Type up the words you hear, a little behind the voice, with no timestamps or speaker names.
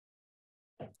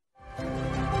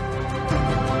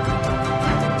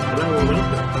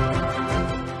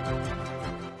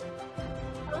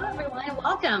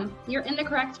welcome. You're in the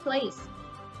correct place.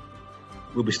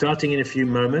 We'll be starting in a few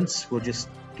moments. We'll just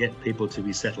get people to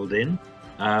be settled in.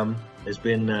 There's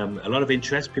been a lot of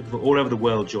interest. People from all over the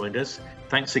world joined us.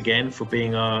 Thanks again for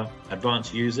being our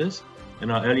advanced users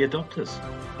and our early adopters.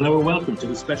 Hello and welcome to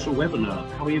the special webinar.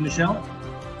 How are you, Michelle?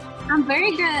 I'm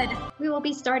very good. We will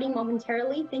be starting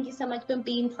momentarily. Thank you so much for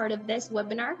being part of this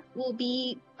webinar. We'll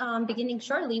be beginning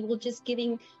shortly. We'll just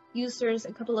giving users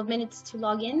a couple of minutes to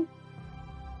log in.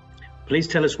 Please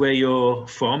tell us where you're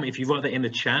from. If you write that in the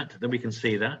chat, then we can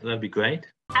see that. That'd be great.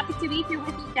 Happy to be here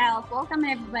with you, Del. Welcome,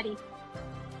 everybody.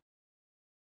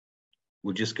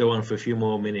 We'll just go on for a few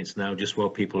more minutes now, just while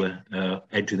people are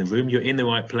entering the room. You're in the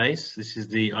right place. This is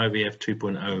the IVF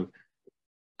 2.0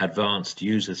 advanced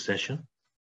user session.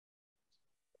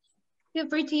 Feel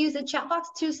free to use the chat box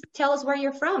to tell us where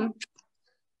you're from.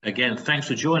 Again, thanks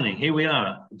for joining. Here we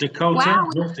are, Dakota, wow.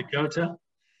 North Dakota.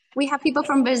 We have people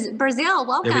from Brazil.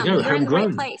 Welcome. There we go. You're in the right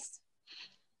Homegrown. place.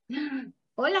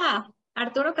 Hola,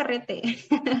 Arturo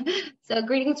Carrete. So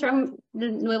greetings from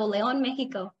Nuevo León,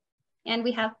 Mexico. And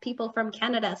we have people from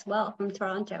Canada as well, from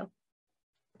Toronto.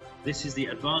 This is the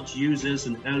Advanced Users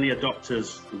and Early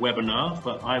Adopters webinar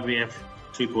for IVF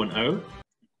 2.0.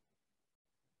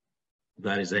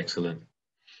 That is excellent.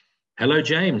 Hello,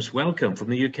 James. Welcome from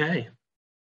the UK.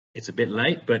 It's a bit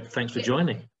late, but thanks for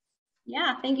joining.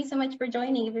 Yeah, thank you so much for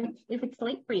joining, even if it's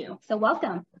late for you. So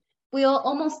welcome. We'll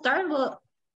almost start. We'll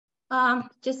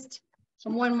just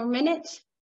one more minute.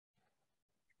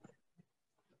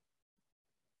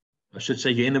 I should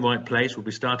say you're in the right place. We'll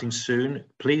be starting soon.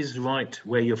 Please write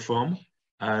where you're from.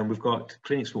 We've got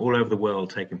clinics from all over the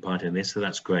world taking part in this, so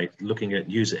that's great. Looking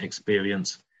at user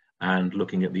experience and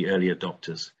looking at the early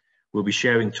adopters. We'll be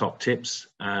sharing top tips,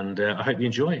 and I hope you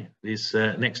enjoy this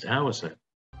next hour or so.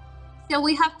 So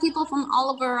we have people from all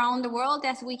over around the world,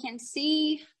 as we can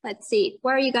see. Let's see,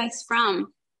 where are you guys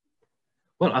from?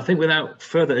 Well, I think without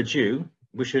further ado,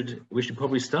 we should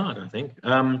probably start, I think.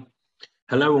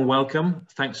 Hello and welcome.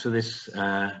 Thanks for this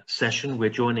session.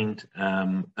 We're joining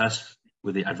us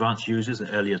with the advanced users and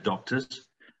early adopters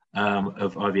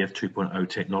of IVF 2.0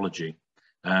 technology.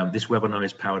 This webinar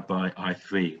is powered by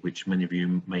i3, which many of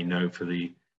you may know for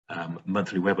the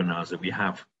monthly webinars that we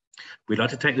have. We'd like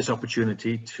to take this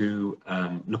opportunity to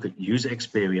look at user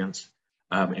experience,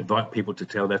 invite people to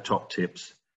tell their top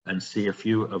tips, and see a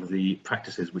few of the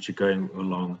practices which are going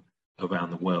along around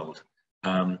the world.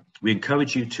 We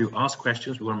encourage you to ask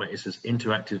questions. We want to make this as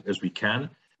interactive as we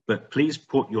can, but please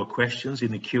put your questions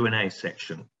in the Q&A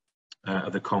section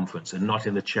of the conference and not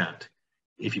in the chat.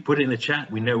 If you put it in the chat,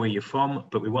 we know where you're from,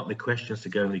 but we want the questions to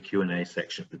go in the Q&A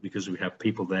section because we have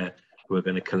people there who are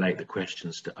going to collate the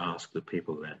questions to ask the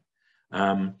people there.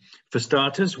 For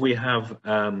starters, we have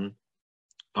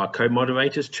our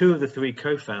co-moderators, two of the three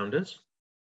co-founders.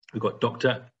 We've got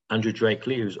Dr. Andrew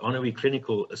Drakely, who's Honorary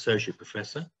Clinical Associate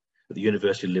Professor at the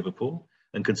University of Liverpool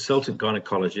and Consultant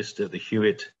Gynecologist at the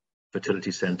Hewitt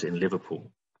Fertility Centre in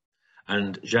Liverpool.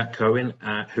 And Jacques Cohen,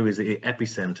 who is the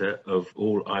epicenter of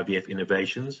all IVF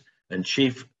innovations and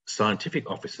Chief Scientific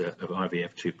Officer of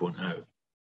IVF 2.0.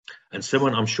 And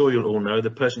someone I'm sure you'll all know, the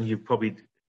person you've probably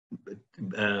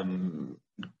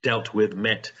dealt with,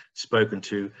 met, spoken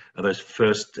to, are those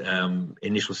first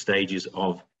initial stages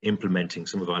of implementing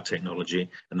some of our technology,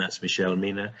 and that's Michelle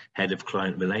Mina, Head of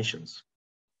Client Relations.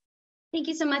 Thank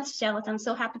you so much, Charlotte. I'm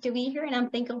so happy to be here, and I'm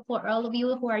thankful for all of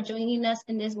you who are joining us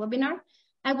in this webinar.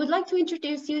 I would like to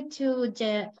introduce you to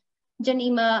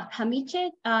Janima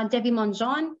Hamiche, Debbie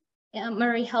Monjon,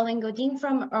 Marie Helen Godin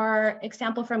from our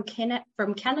example from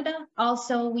Canada.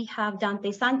 Also, we have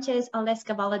Dante Sanchez,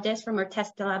 Aleska Valadez from our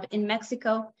test lab in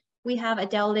Mexico. We have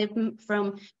Adele Lim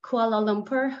from Kuala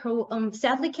Lumpur, who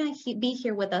sadly can't be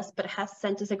here with us, but has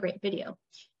sent us a great video.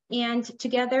 And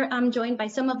together, I'm joined by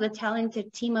some of the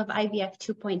talented team of IVF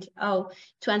 2.0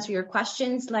 to answer your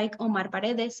questions, like Omar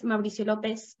Paredes, Mauricio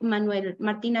Lopez, Manuel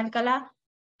Martín Alcalá,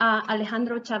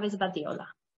 Alejandro Chavez Badiola.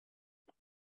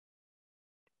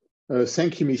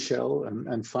 Thank you, Michelle.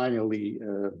 And finally,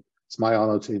 it's my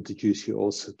honor to introduce you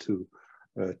also to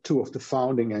two of the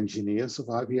founding engineers of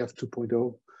IVF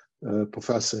 2.0,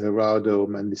 Professor Gerardo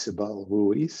Mendizabal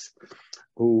Ruiz,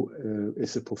 who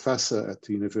is a professor at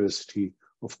the University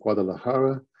of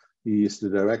Guadalajara. He is the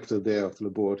director there of the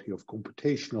Laboratory of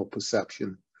Computational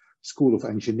Perception, School of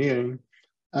Engineering,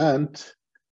 and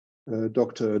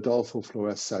Dr. Adolfo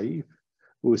Flores Saif,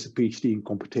 who is a PhD in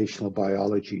computational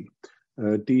biology.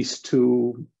 These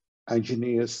two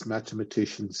engineers,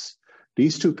 mathematicians,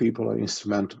 these two people are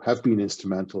have been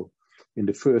instrumental in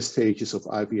the first stages of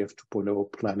IVF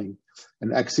 2.0 planning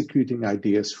and executing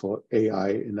ideas for AI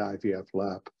in the IVF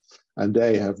lab. And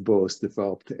they have both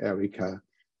developed the ERICA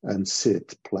and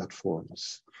SID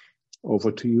platforms.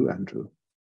 Over to you, Andrew.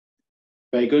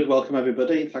 Very good. Welcome,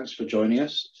 everybody. Thanks for joining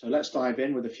us. So let's dive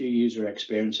in with a few user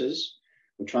experiences.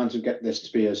 We're trying to get this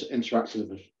to be as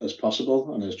interactive as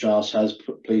possible. And as Giles says,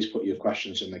 please put your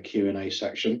questions in the Q&A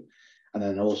section. And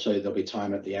then also there'll be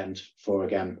time at the end for,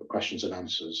 again, questions and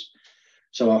answers.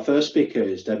 So our first speaker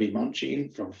is Debbie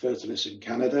Monchin from Fertilis in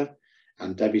Canada.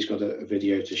 And Debbie's got a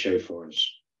video to show for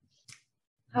us.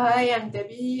 Hi, I'm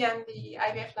Debbie. I'm the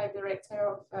IVF Lab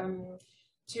Director of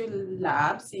 2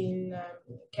 labs in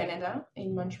Canada,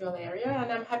 in Montreal area.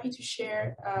 And I'm happy to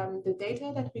share the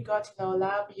data that we got in our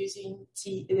lab using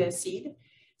the SID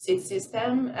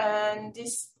system. And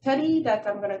this study that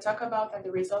I'm going to talk about and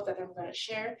the results that I'm going to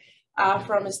share are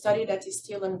from a study that is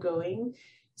still ongoing.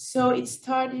 So it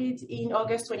started in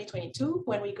August 2022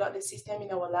 when we got the system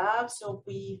in our lab. So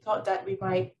we thought that we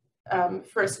might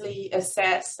firstly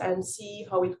assess and see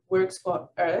how it works for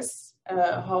us,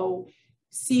 how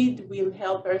SID will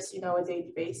help us in our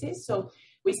daily basis. So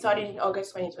we started in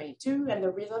August 2022, and the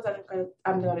results that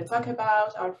I'm going to talk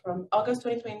about are from August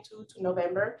 2022 to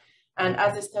November. And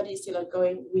as the study is still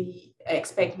ongoing, we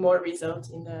expect more results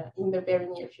in the very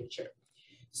near future.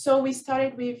 So we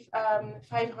started with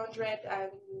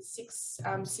 506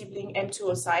 sibling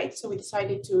M2 sites. So we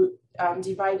decided to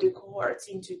divide the cohorts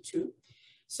into 2.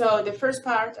 So the first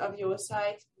part of the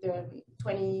oocyte, the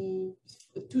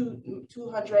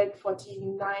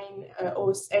 249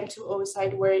 M2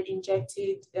 oocyte were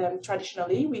injected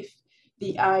traditionally with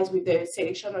the eyes, with the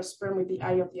selection of sperm with the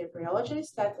eye of the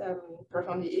embryologist that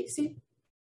performed the ICSI.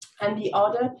 And the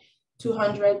other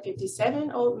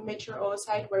 257 mature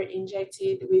oocyte were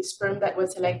injected with sperm that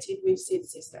was selected with SID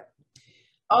system.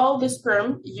 All the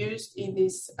sperm used in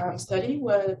this study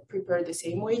were prepared the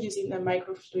same way using a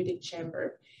microfluidic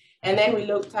chamber. And then we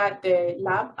looked at the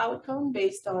lab outcome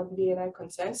based on BNI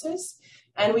consensus.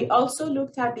 And we also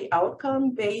looked at the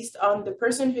outcome based on the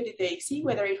person who did the ICSI,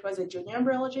 whether it was a junior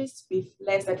embryologist with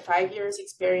less than 5 years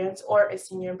experience or a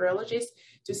senior embryologist,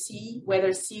 to see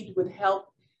whether SID would help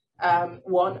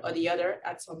one or the other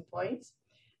at some point.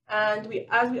 And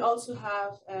as we also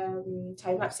have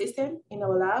time-lapse system in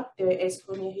our lab, the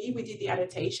ESCOMIRI, we did the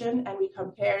adaptation and we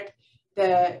compared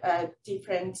the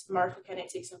different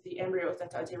morphokinetics of the embryos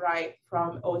that are derived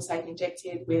from oocyte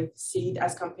injected with SID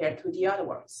as compared to the other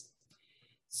ones.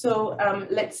 So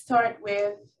let's start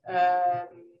with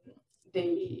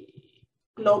the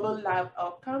global lab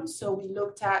outcomes. So we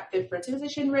looked at the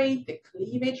fertilization rate, the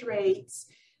cleavage rates,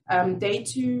 day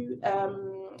 2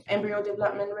 embryo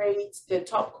development rate, the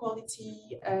top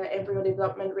quality embryo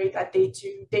development rate at day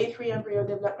 2, day 3 embryo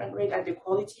development rate, and the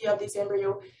quality of this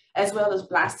embryo, as well as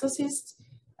blastocyst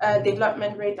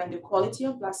development rate and the quality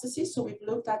of blastocyst. So we've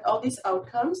looked at all these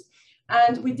outcomes,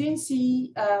 and we didn't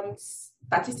see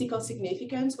statistical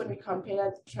significance when we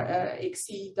compared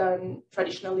ICSI done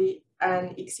traditionally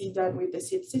and ICSI done with the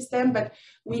SID system, but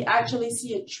we actually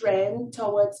see a trend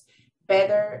towards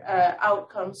better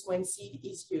outcomes when SID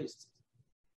is used.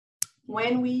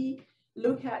 When we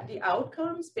look at the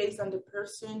outcomes based on the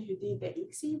person who did the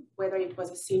ICSI, whether it was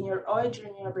a senior or a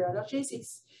junior embryologist,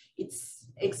 it's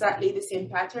exactly the same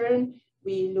pattern.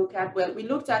 We looked at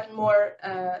more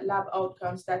lab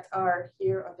outcomes that are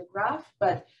here on the graph,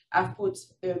 but I've put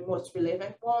the most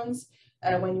relevant ones.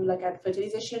 When you look at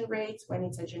fertilization rates, when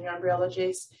it's a junior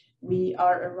embryologist, we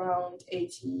are around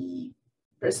 80%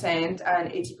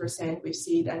 and 80% with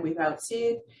SID and without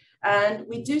SID. And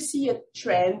we do see a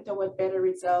trend toward better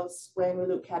results when we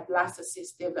look at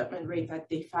blastocyst development rate at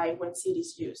day 5 when SID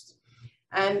is used.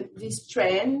 And this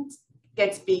trend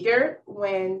gets bigger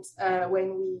when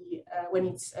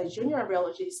it's a junior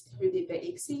embryologist who did the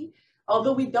ICSI.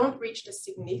 Although we don't reach the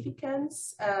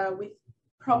significance, we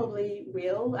probably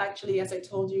will. Actually, as I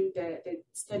told you, the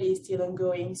study is still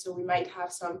ongoing, so we might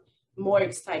have some more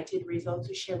excited results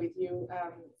to share with you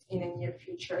in the near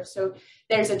future. So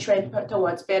there's a trend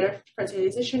towards better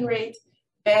fertilization rate,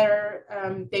 better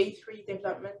day 3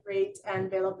 development rate, and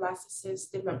better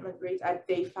blastocyst development rate at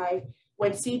day 5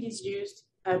 when SID is used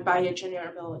by a junior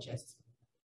embryologist.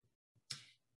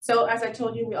 So as I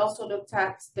told you, we also looked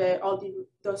at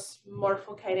those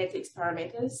morphokinetics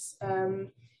parameters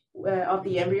of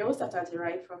the embryos that are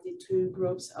derived from the 2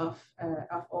 groups of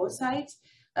oocytes.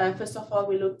 First of all,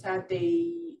 we looked at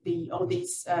all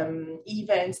these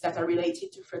events that are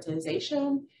related to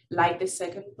fertilization, like the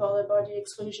second polar body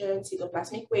exclusion,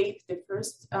 cytoplasmic wave, the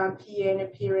first PN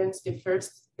appearance, the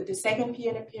second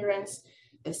PN appearance,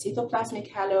 the cytoplasmic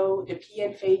halo, the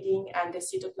PN fading, and the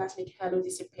cytoplasmic halo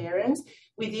disappearance.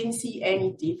 We didn't see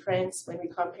any difference when we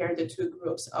compared the 2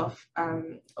 groups of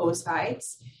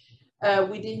oocytes.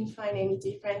 We didn't find any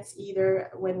difference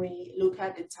either when we look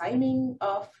at the timing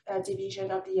of division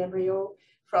of the embryo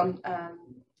from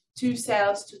 2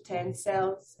 cells to 10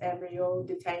 cells embryo.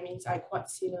 The timings are quite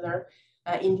similar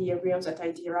in the embryos that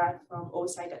are derived from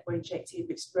oocytes that were injected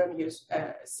with sperm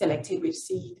selected with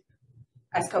seed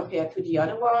as compared to the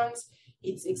other ones.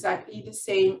 It's exactly the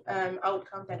same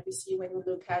outcome that we see when we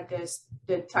look at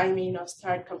the timing of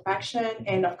start compaction,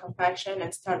 end of compaction,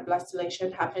 and start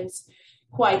blastulation happens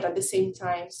quite at the same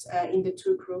times in the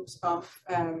 2 groups of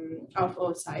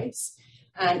oocytes.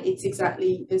 And it's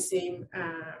exactly the same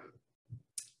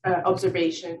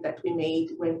observation that we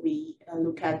made when we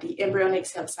look at the embryonic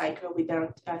cell cycle. We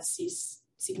don't see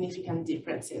significant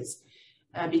differences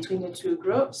between the 2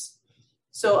 groups.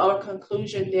 So our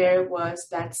conclusion there was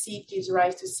that seed gives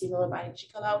rise to similar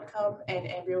biological outcome and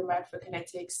embryo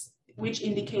morphokinetics, which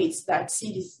indicates that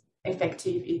seed is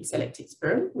effective in selected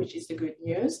sperm, which is the good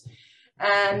news.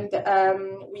 And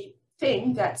we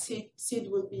think that seed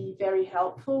will be very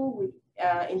helpful with,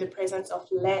 in the presence of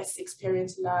less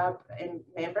experienced lab and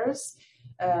members.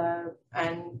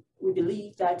 And we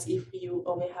believe that if you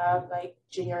only have like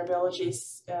junior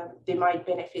biologists, they might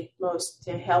benefit most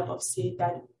the help of seed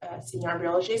than senior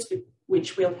biologists,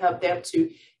 which will help them to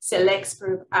select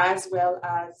sperm as well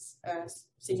as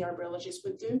senior biologists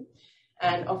would do.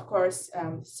 And of course,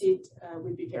 seed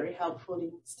will be very helpful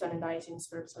in standardizing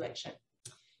sperm selection.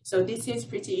 So this is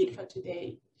pretty it for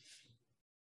today.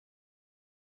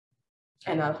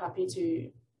 And I'm happy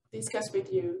to discuss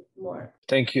with you more.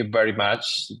 Thank you very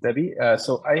much, Debbie.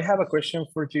 So I have a question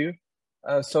for you.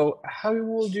 So how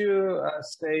would you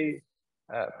say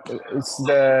it's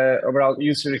the overall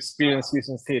user experience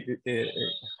using seed?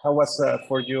 How was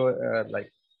for you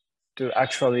like to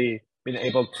actually being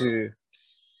able to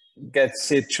get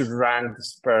seed to rank the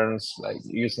sperms like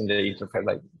using the interface?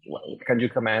 Like, can you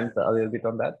comment a little bit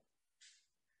on that?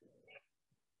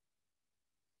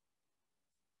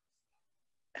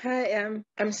 Hi,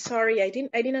 I'm sorry, I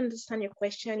didn't understand your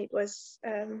question. It was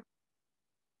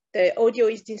the audio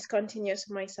is discontinuous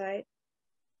on my side.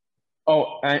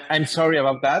 Oh, I'm sorry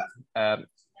about that.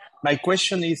 My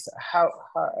question is how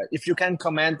if you can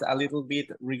comment a little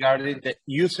bit regarding the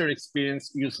user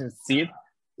experience using seed,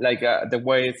 like the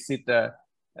way seed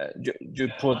you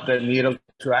put the needle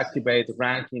to activate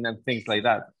ranking and things like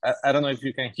that. I don't know if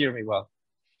you can hear me well.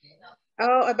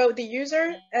 Oh, about the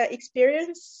user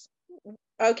experience.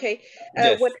 Okay.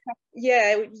 Yes.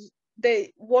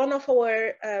 One of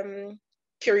our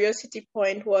curiosity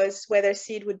point was whether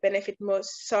seed would benefit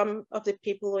some of the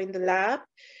people in the lab.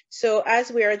 So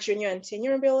as we are junior and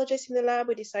senior biologists in the lab,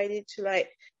 we decided to like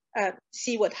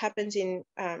see what happens in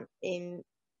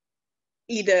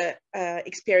either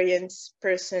experienced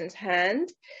person's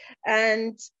hand.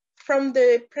 And from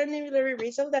the preliminary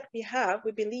result that we have,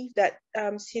 we believe that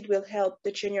seed will help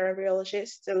the junior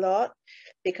embryologists a lot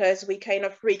because we kind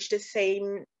of reach the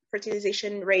same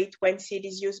fertilization rate when seed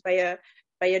is used by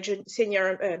a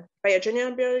junior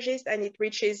embryologist, and it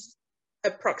reaches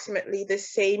approximately the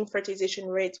same fertilization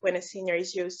rate when a senior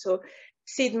is used. So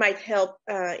seed might help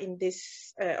in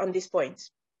this on this point,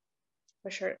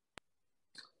 for sure.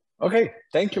 Okay,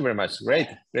 thank you very much.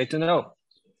 Great to know.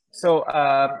 So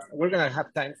we're gonna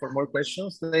have time for more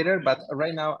questions later, but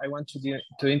right now I want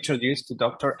to introduce to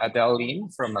Dr. Adele Lim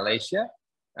from Malaysia,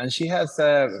 and she has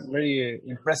very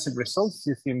impressive results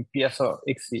using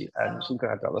PSO-ICSI, and she's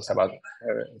gonna tell us about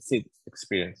her seed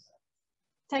experience.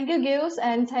 Thank you, Gilles,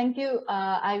 and thank you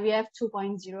IVF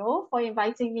 2.0 for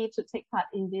inviting me to take part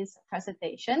in this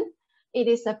presentation. It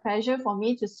is a pleasure for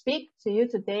me to speak to you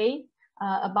today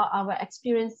about our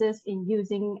experiences in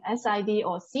using SID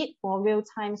or seed for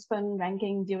real-time sperm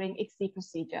ranking during ICSI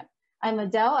procedure. I'm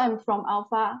Adele. I'm from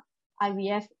Alpha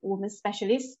IVF Women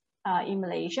Specialist in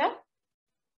Malaysia.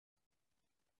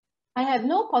 I have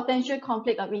no potential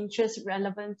conflict of interest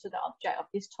relevant to the object of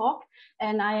this talk,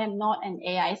 and I am not an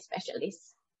AI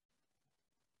specialist.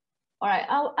 All right,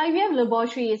 our IVF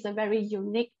laboratory is a very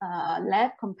unique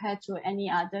lab compared to any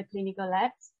other clinical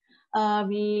labs.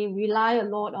 We rely a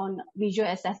lot on visual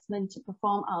assessment to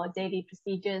perform our daily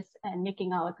procedures and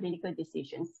making our clinical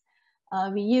decisions.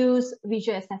 We use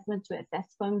visual assessment to assess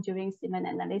sperm during semen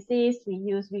analysis. We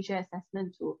use visual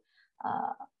assessment to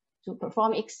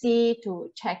perform ICSI,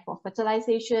 to check for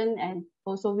fertilization, and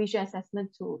also visual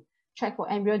assessment to check for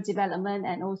embryo development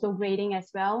and also grading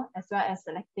as well as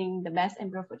selecting the best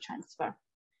embryo for transfer.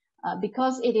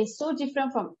 Because it is so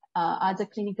different from other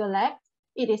clinical labs,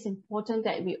 it is important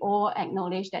that we all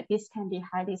acknowledge that this can be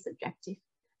highly subjective.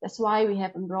 That's why we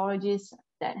have embryologists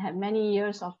that have many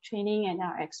years of training and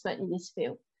are expert in this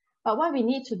field. But what we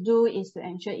need to do is to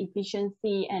ensure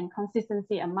efficiency and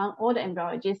consistency among all the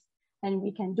embryologists, and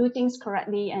we can do things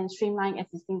correctly and streamline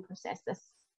existing processes.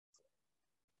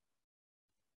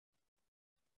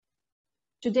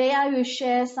 Today, I will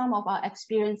share some of our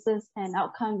experiences and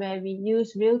outcomes where we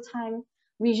use real-time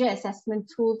visual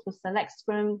assessment tools to select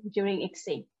sperm during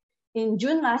ICSI. In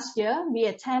June last year, we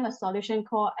attempted a solution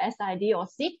called SID or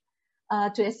SID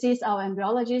to assist our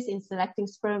embryologists in selecting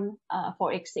sperm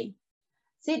for ICSI.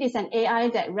 SID is an AI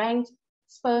that ranks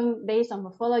sperm based on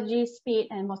morphology, speed,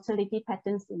 and motility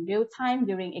patterns in real time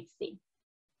during ICSI.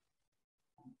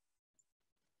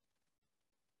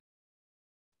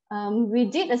 We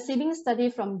did a seeding study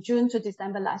from June to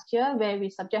December last year, where we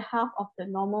subject half of the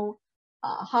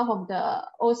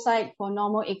oocyte for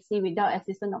normal ICSI without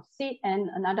assistance of SID, and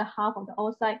another half of the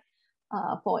oocyte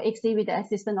for ICSI with the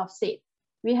assistance of SID.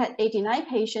 We had 89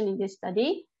 patients in this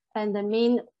study, and the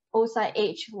mean oocyte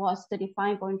age was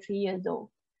 35.3 years old.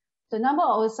 The number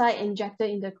of oocyte injected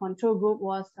in the control group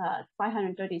was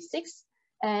 536,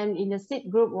 and in the SID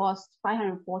group was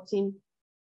 514.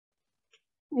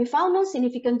 We found no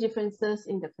significant differences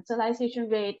in the fertilization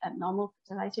rate, abnormal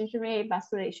fertilization rate,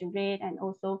 vascularization rate, and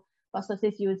also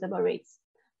prosthesis usable rates.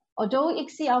 Although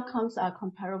ICSI outcomes are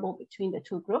comparable between the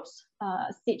two groups,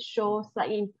 SID shows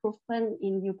slight improvement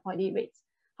in euploidy rates.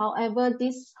 However,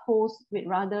 this holds with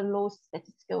rather low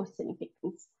statistical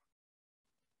significance.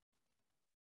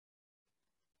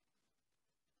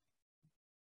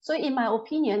 So in my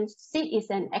opinion, SID is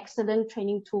an excellent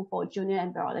training tool for junior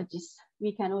embryologists.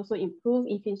 We can also improve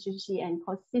efficiency and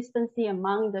consistency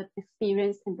among the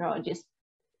experienced embryologists.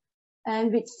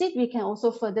 And with SID, we can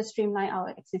also further streamline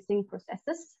our existing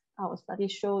processes. Our study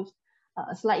shows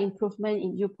a slight improvement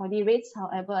in euploidy rates.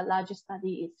 However, a larger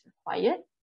study is required.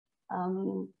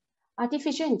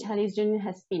 Artificial intelligence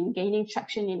has been gaining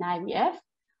traction in IVF.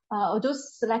 Although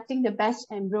selecting the best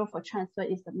embryo for transfer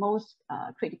is the most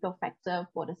critical factor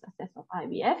for the success of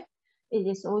IVF, it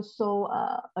is also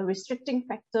a restricting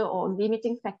factor or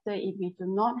limiting factor if we do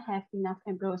not have enough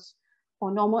embryos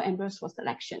or normal embryos for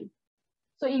selection.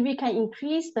 So if we can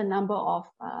increase the number of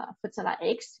fertilized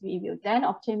eggs, we will then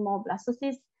obtain more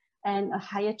blastocysts and a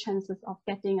higher chances of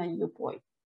getting a euploid.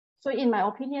 So in my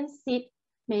opinion, SID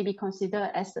may be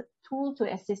considered as a tool to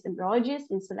assist embryologists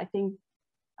in selecting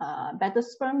better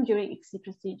sperm during ICSI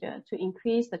procedure to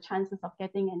increase the chances of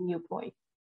getting a euploid.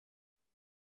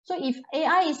 So if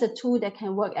AI is a tool that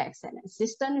can work as an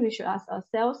assistant, we should ask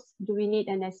ourselves, do we need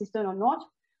an assistant or not?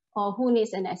 Or who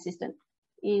needs an assistant?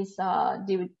 Is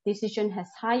the decision has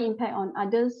high impact on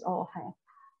others or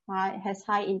has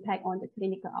high impact on the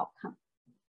clinical outcome?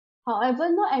 However,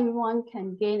 not everyone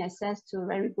can gain access to a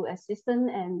very good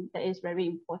assistant, and that is very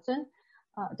important.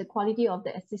 The quality of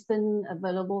the assistant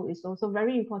available is also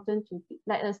very important to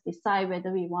let us decide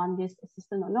whether we want this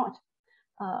assistant or not.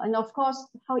 And of course,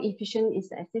 how efficient is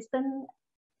the assistant,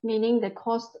 meaning the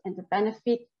cost and the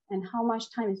benefit and how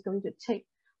much time it's going to take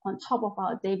on top of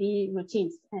our daily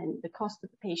routines and the cost to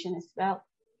the patient as well.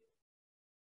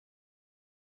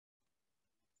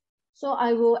 So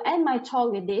I will end my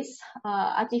talk with this.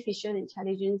 Artificial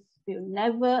intelligence will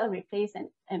never replace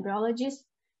an embryologist.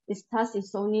 Its task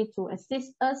is only to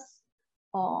assist us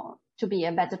or to be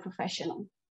a better professional.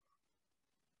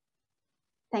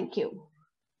 Thank you.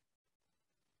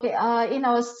 Okay, in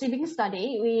our seeding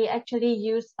study, we actually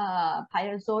use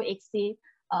piezo ICSI.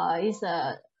 Is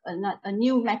a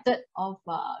new method of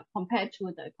compared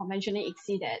to the conventional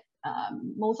ICSI that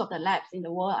most of the labs in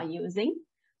the world are using.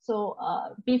 So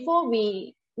before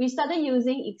we started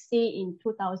using ICSI in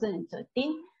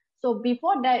 2013. So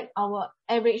before that, our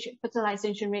average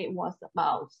fertilization rate was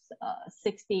about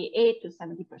 68 to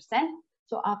 70%.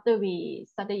 So after we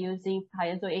started using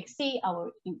piezo ICSI,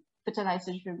 our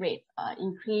fertilization rate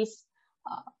increased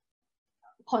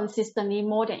consistently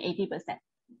more than 80%.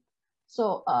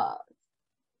 So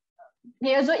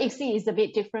piezo ICSI is a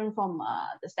bit different from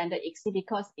the standard ICSI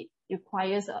because it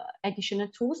requires additional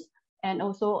tools and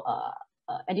also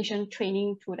additional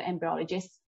training to the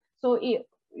embryologist. So it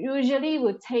usually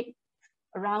would take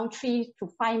around 3 to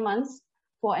 5 months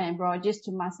for an embryologist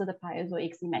to master the piezo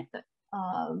ICSI method.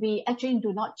 We actually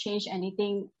do not change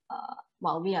anything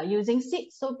while we are using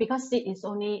SID. So because SID is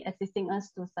only assisting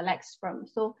us to select sperm.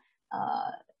 So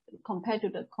compared to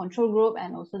the control group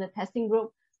and also the testing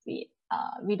group, we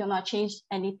do not change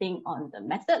anything on the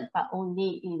method, but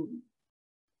only in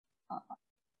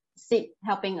SID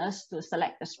helping us to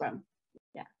select the sperm.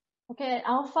 Yeah. Okay, at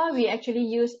Alpha, we actually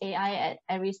use AI at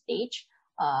every stage.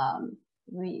 At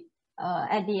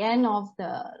the end of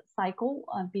the cycle,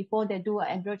 before they do an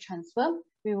embryo transfer,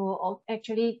 we will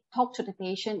actually talk to the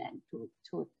patient and to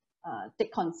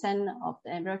take consent of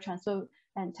the embryo transfer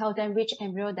and tell them which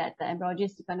embryo that the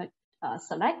embryologist is going to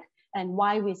select and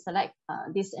why we select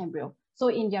this embryo. So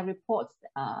in their reports,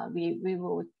 we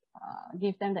will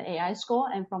give them the AI score,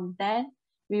 and from there,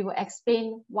 we will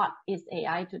explain what is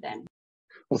AI to them.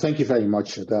 Well, thank you very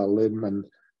much, Adele Lim, and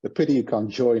the pity you can't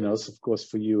join us. Of course,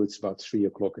 for you, it's about 3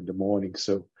 o'clock in the morning,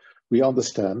 so we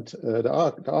understand. There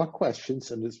are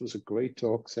questions, and this was a great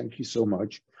talk. Thank you so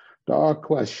much. There are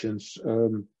questions,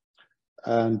 and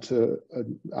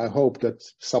I hope that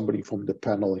somebody from the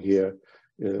panel here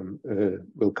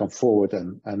will come forward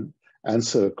and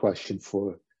answer a question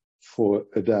for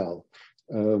Adele.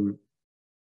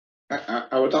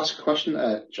 I would ask a question,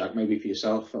 Jack, maybe for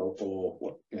yourself or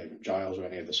what, Giles or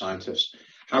any of the scientists.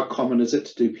 How common is it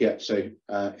to do piezo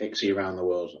ICSI around the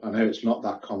world? I know it's not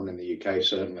that common in the UK,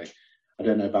 certainly. I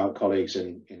don't know about colleagues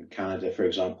in Canada, for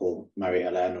example,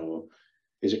 Marie-Hélène, or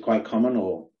is it quite common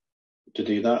or to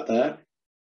do that there?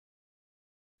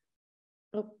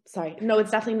 Oh, sorry. No,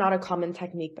 it's definitely not a common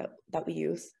technique that we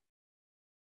use.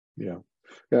 Yeah,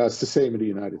 it's the same in the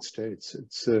United States.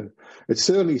 It's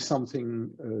certainly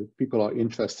something people are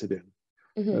interested in,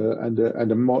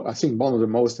 I think one of the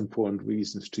most important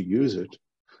reasons to use it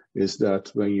is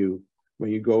that when you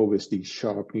go with these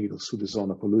sharp needles through the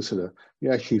zona pellucida,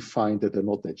 you actually find that they're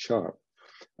not that sharp,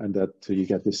 and that you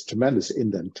get this tremendous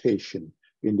indentation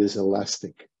in this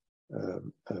elastic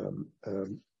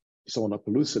zona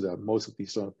pellucida. Most of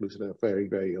these zona pellucida are very,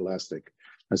 very elastic.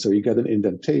 And so you get an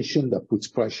indentation that puts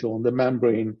pressure on the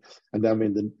membrane. And then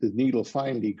when the needle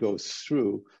finally goes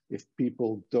through, if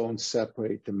people don't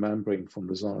separate the membrane from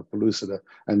the zona pellucida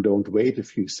and don't wait a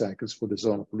few seconds for the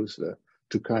zona pellucida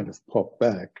to kind of pop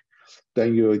back,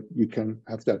 then you can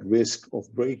have that risk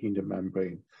of breaking the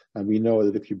membrane. And we know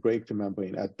that if you break the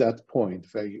membrane at that point,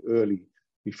 very early,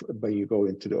 when you go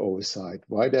into the oocyte,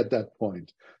 right at that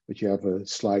point, that you have a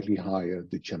slightly higher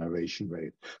degeneration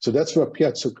rate. So that's where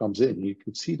piezo comes in. You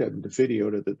can see that in the video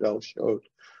that Adele showed,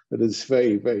 that it's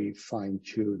very, very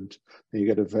fine-tuned. And you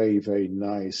get a very, very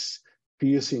nice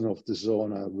piercing of the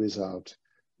zona without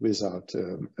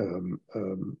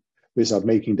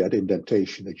making that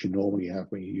indentation that you normally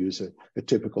have when you use a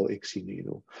typical ICSI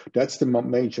needle. That's the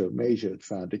major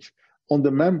advantage. On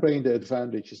the membrane, the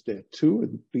advantage is there too, at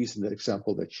least in the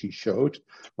example that she showed,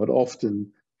 but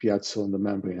often piezo on the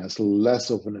membrane has less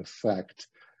of an effect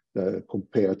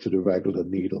compared to the regular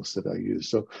needles that are used.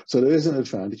 So there is an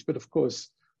advantage, but of course,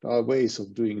 there are ways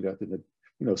of doing that.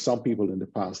 Some people in the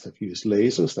past have used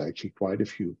lasers. There are actually quite a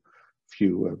few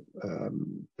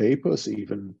papers,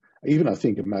 even I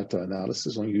think a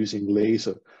meta-analysis on using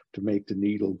laser to make the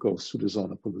needle go through the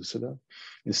zona pellucida.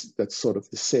 That's sort of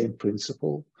the same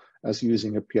principle as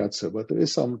using a piezo, but there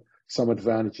is some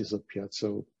advantages of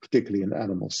piezo, particularly in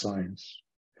animal science.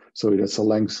 So that's a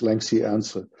lengthy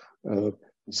answer.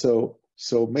 So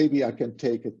maybe I can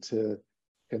take it to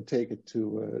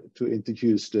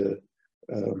introduce the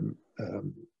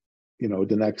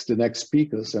next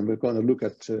speakers, and we're going to look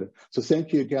at. So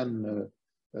thank you again,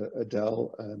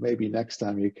 Adele. Maybe next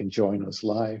time you can join us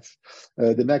live.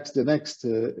 The next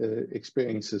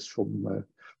experiences from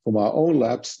our own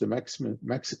labs, the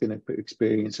Mexican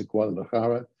experience in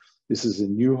Guadalajara. This is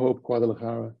in New Hope,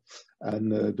 Guadalajara.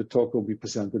 And the talk will be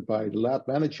presented by the lab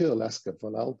manager, Alaska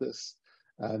Valaldes,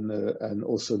 and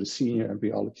also the senior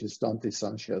embryologist, Dante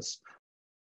Sanchez.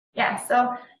 Yeah,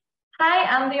 so hi,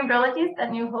 I'm the embryologist at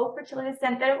New Hope Fertility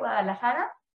Center, Guadalajara.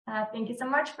 Thank you so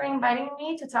much for inviting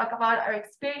me to talk about our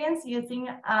experience using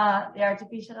the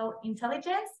artificial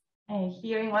intelligence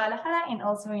here in Guadalajara and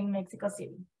also in Mexico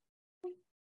City.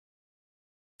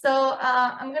 So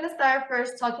I'm going to start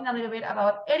first talking a little bit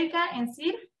about Erika and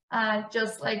Sid,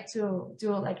 just like to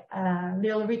do like a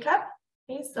little recap.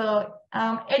 Okay, so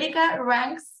Erika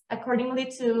ranks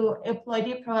accordingly to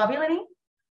haploidy probability,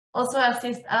 also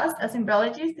assists us as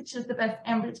embryologists to choose the best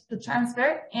embryo to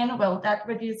transfer, and well, that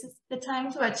reduces the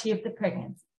time to achieve the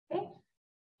pregnancy. Okay,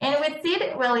 and with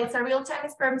Sid, well, it's a real-time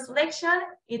sperm selection.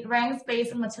 It ranks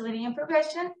based on motility and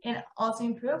progression. It also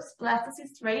improves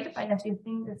blastocyst rate by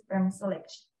assisting the sperm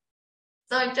selection.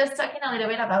 So just talking a little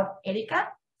bit about Erika,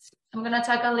 I'm going to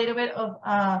talk a little bit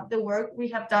of the work we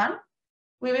have done.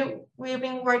 We've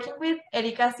been working with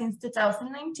Erika since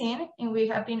 2019, and we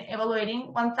have been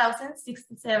evaluating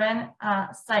 1,067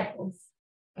 cycles.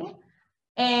 Okay?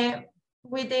 And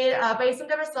we did, based on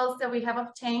the results that we have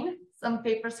obtained, some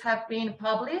papers have been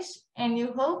published, and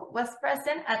New Hope was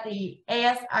present at the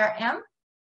ASRM,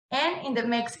 and in the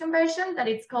Mexican version, that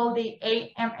it's called the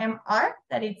AMMR,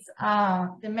 that it's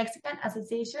the Mexican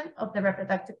Association of the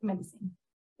Reproductive Medicine.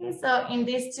 Okay, so in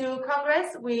these two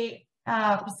congress, we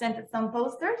presented some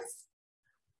posters.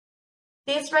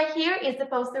 This right here is the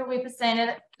poster we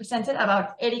presented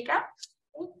about Erika.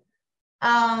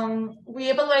 We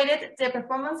evaluated the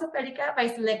performance of Erika by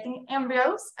selecting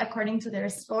embryos according to their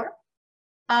score.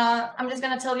 I'm just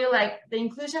going to tell you, like, the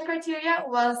inclusion criteria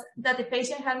was that the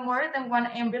patient had more than one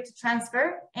embryo to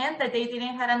transfer and that they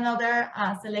didn't have another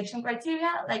selection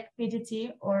criteria like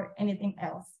PGT or anything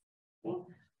else. Okay?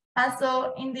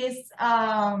 So in this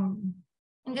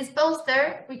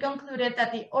poster, we concluded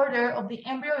that the order of the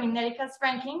embryo in Erika's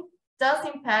ranking does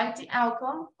impact the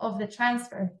outcome of the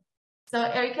transfer. So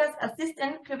Erika's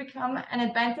assistant could become an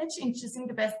advantage in choosing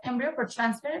the best embryo for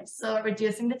transfer, so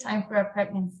reducing the time for a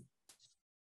pregnancy.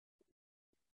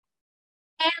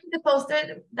 And the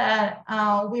poster that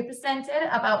we presented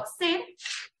about SID,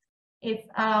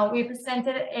 we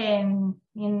presented in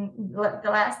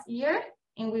the last year,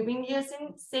 and we've been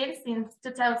using SID since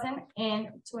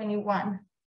 2021.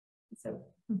 So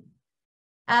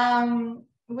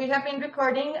we have been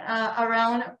recording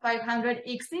around 500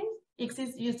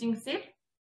 ICSIs using SID.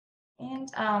 And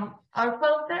our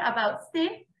poster about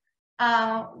SID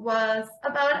was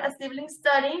about a sibling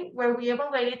study where we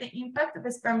evaluated the impact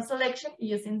of sperm selection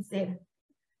using SID.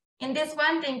 In this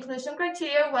one, the inclusion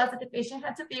criteria was that the patient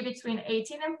had to be between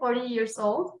 18 and 40 years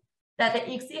old, that the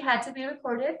ICSI had to be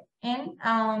recorded, and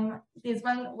this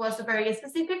one was very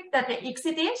specific, that the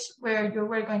ICSI dish, where you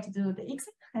were going to do the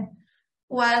ICSI,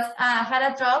 was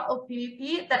had a drop of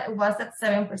PVP that was at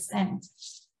 7%.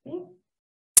 Okay?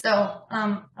 So,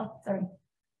 sorry.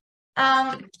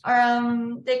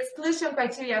 The exclusion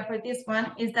criteria for this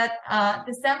one is that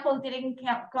the sample didn't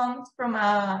come from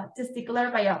a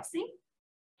testicular biopsy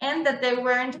and that there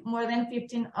weren't more than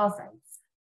 15 oocytes.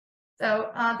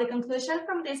 So the conclusion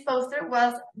from this poster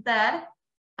was that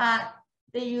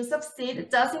the use of SID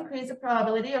does increase the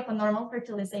probability of a normal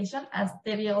fertilization, as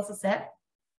Debbie also said.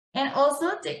 And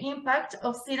also the impact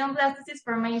of SID on blastocyst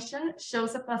formation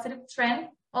shows a positive trend,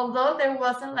 although there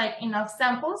wasn't like enough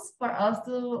samples for us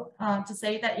to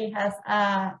say that it has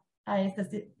a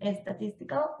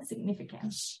statistical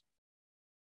significance.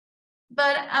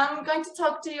 But I'm going to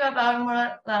talk to you about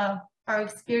more our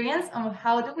experience on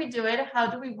how do we do it, how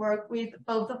do we work with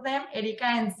both of them, Erika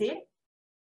and SID.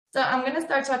 So I'm going to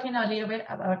start talking a little bit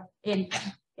about Erika.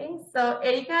 Okay, so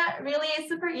Erika really is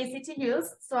super easy to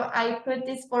use. So I put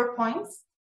these 4 points,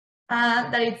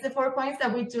 that it's the 4 points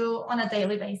that we do on a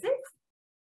daily basis.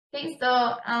 Okay,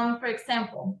 so for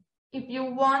example, if you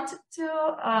want to,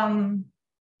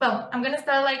 well, I'm gonna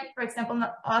start like, for example,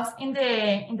 us in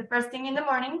the first thing in the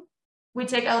morning, we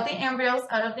take out the embryos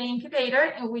out of the incubator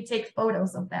and we take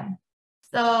photos of them.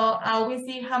 So we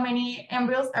see how many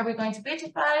embryos are we going to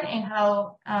vitrify and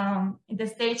how in the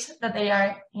stage that they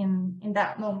are in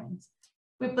that moment.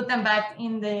 We put them back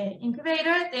in the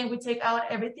incubator, then we take out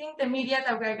everything, the media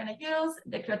that we're gonna use,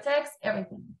 the cryotex,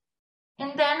 everything.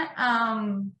 And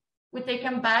then we take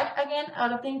them back again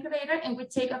out of the incubator and we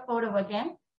take a photo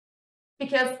again.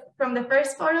 Because from the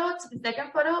first photo to the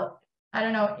second photo, I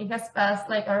don't know, it has passed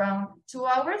like around 2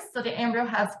 hours, so the embryo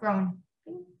has grown.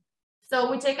 Okay?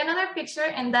 So we take another picture,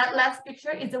 and that last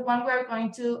picture is the one we're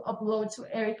going to upload to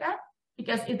Erika,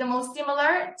 because it's the most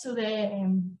similar to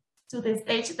the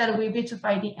stage that we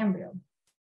vitrify the embryo.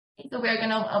 Okay, so we're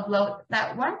gonna upload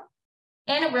that one,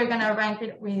 and we're gonna rank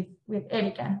it with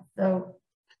Erika. So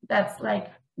that's like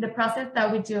the process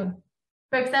that we do.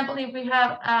 For example, if we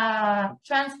have a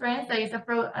transference, that is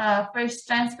a fresh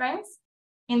transference,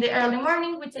 in the early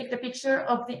morning, we take the picture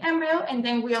of the embryo and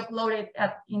then we upload it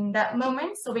in that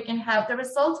moment so we can have the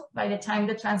result by the time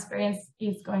the transference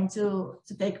is going to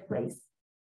take place.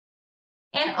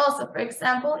 And also, for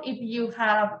example, if you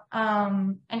have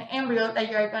an embryo that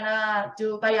you're gonna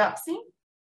do biopsy,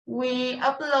 we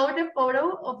upload the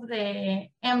photo of the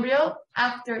embryo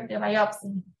after the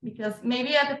biopsy, because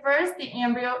maybe at the first the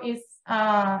embryo is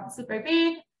super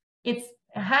big, it's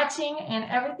hatching and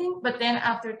everything, but then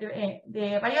after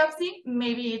the biopsy,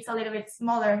 maybe it's a little bit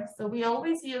smaller. So we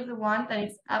always use the one that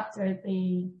is after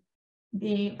the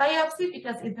biopsy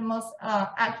because it's the most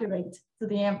accurate to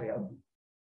the embryo.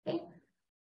 Okay.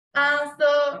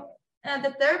 So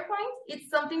the third point, it's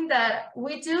something that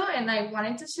we do and I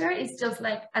wanted to share. It's just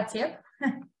like a tip.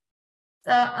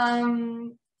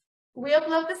 So we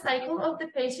upload the cycle of the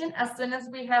patient as soon as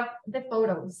we have the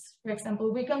photos. For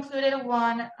example, we concluded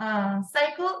one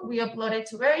cycle, we upload it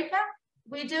to Erika.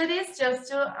 We do this just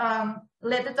to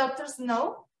let the doctors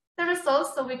know the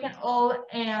results so we can all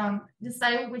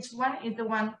decide which one is the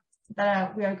one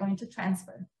that we are going to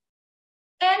transfer.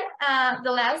 And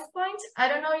the last point, I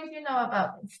don't know if you know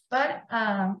about this, but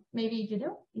maybe you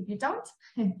do, if you don't.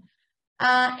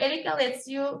 Erica lets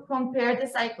you compare the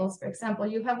cycles. For example,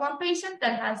 you have one patient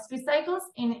that has 3 cycles.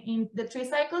 In the 3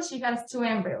 cycles, she has 2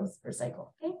 embryos per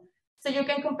cycle. Okay, so you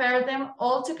can compare them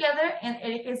all together, and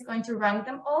Erica is going to rank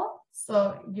them all.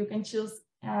 So you can choose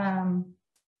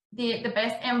the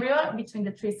best embryo between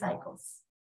the 3 cycles.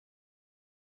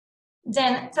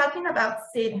 Then talking about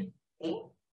seed. Okay,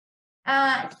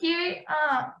 here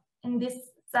in this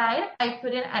side, I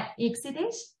put in an ICSI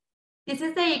dish. This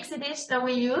is the ICSI dish that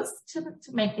we use to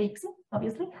make the ICSI,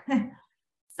 obviously.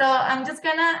 So I'm just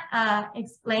gonna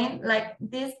explain, like,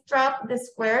 this drop, the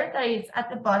square that is at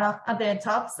the bottom, at the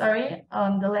top, sorry,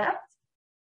 on the left.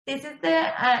 This is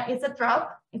the, it's a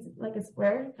drop, it's like a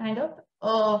square kind of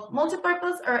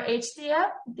multipurpose or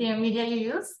HDF, the media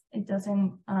you use, it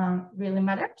doesn't really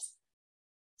matter.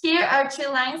 Here are 2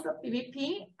 lines of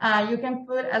PVP. You can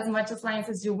put as much as lines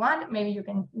as you want. Maybe you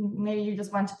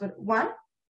just want to put 1.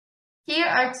 Here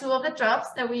are 2 of the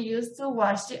drops that we use to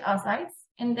wash the oocytes.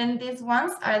 And then these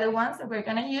ones are the ones that we're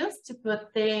gonna use to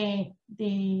put the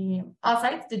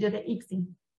oocytes to do the ICSI.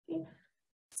 Okay?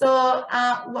 So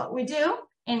what we do,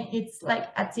 and it's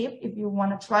like a tip if you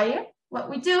wanna try it, what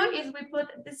we do is we put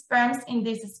the sperms in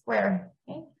this square.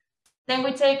 Okay? Then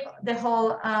we take the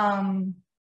whole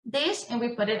dish and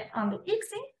we put it on the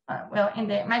ICSI, in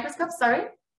the microscope, sorry.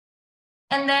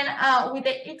 And then with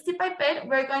the ICSI pipette,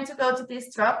 we're going to go to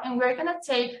this drop and we're gonna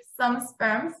take some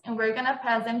sperms and we're gonna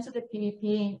pass them to the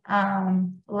PVP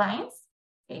lines.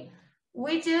 Okay.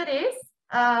 We do this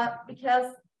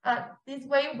because this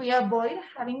way we avoid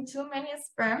having too many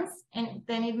sperms, and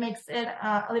then it makes it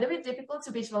a little bit difficult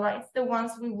to visualize the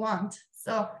ones we want.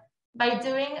 So by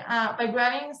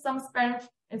grabbing some sperms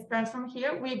from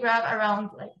here, we grab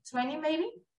around like 20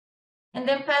 maybe, and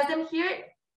then pass them here.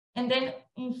 And then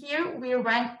in here, we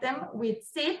rank them with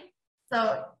seed.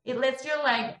 So it lets you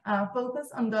like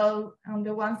focus on the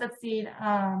ones that seed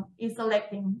is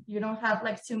selecting. You don't have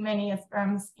like too many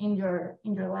sperms in your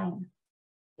line.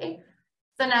 Okay.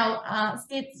 So now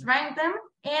seeds rank them,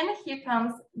 and here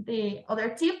comes the other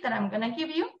tip that I'm gonna give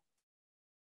you.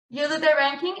 You do the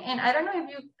ranking, and I don't know if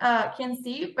you can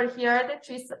see, but here are the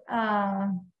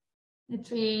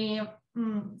 3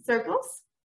 circles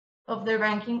of the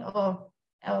ranking of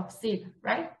seed,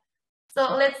 right?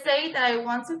 So let's say that I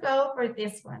want to go for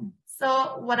this one.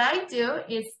 So what I do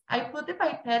is I put the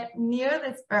pipette near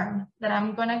the sperm that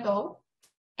I'm gonna go,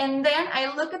 and then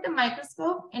I look at the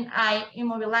microscope and I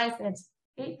immobilize it.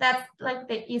 Okay, that's like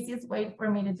the easiest way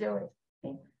for me to do it.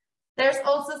 Okay? There's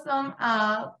also some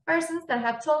persons that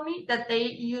have told me that they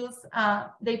use,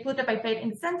 they put the pipette in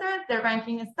the center, the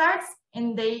ranking starts,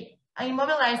 and they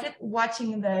immobilize it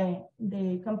watching the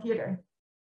computer.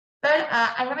 But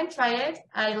I haven't tried it.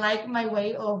 I like my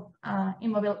way of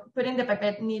putting the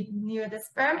pipette near the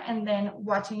sperm and then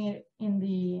watching it in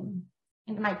the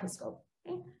microscope.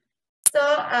 Okay? So,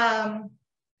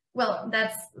 well,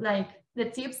 that's like the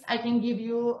tips I can give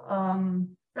you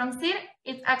from seed.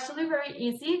 It's actually very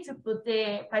easy to put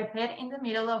the pipette in the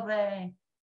middle of the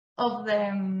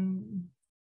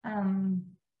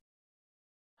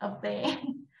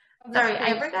sorry,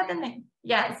 I forgot the name.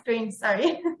 Yeah, screen,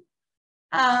 sorry.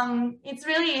 It's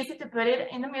really easy to put it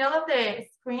in the middle of the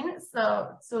screen,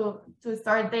 so to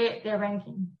start the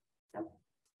ranking. So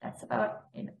that's about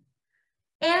it.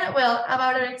 And well,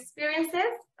 about our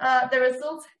experiences, the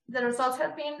results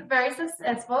have been very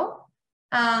successful.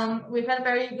 We've had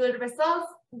very good results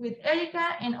with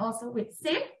Erica and also with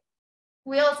Sid.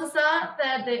 We also saw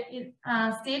that the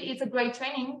SID is a great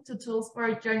training tools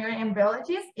for junior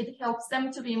embryologists. It helps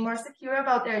them to be more secure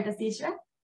about their decision.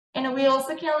 And we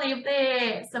also can leave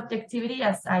the subjectivity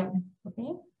aside,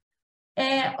 okay?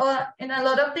 And a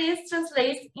lot of this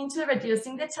translates into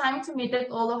reducing the time to meet the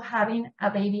goal of having a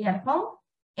baby at home.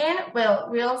 And well,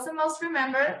 we also must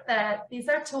remember that these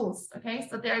are tools, okay?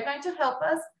 So they're going to help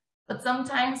us, but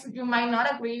sometimes you might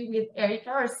not agree with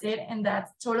Erica or Sid, and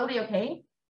that's totally okay.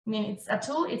 I mean, it's a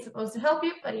tool, it's supposed to help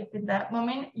you, but if in that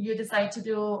moment you decide to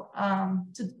do,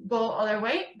 to go other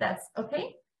way, that's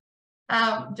okay.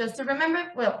 Just to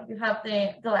remember, well, you have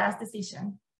the last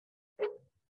decision.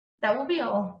 That will be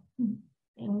all.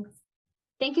 Thanks.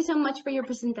 Thank you so much for your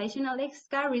presentation,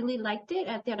 Alexa. I really liked it.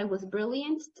 I thought it was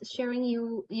brilliant,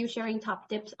 sharing top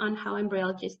tips on how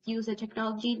embryologists use the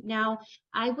technology. Now,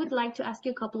 I would like to ask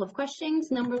you a couple of questions.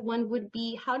 Number one would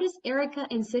be, how does Erica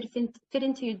and Sid fit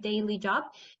into your daily job,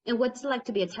 and what's it like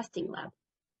to be a testing lab?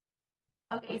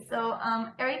 Okay, so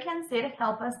Erica and Sid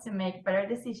help us to make better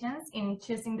decisions in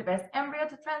choosing the best embryo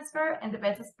to transfer and the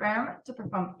best sperm to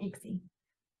perform ICSI.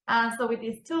 So with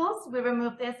these tools, we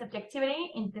remove the subjectivity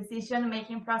in the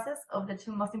decision-making process of the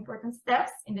two most important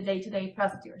steps in the day-to-day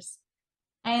procedures.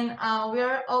 And we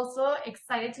are also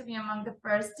excited to be among the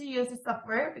first to use the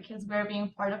software because we're being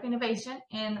part of innovation,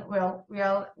 and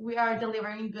we are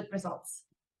delivering good results.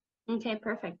 Okay,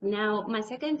 perfect. Now, my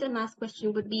second and last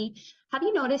question would be, have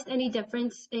you noticed any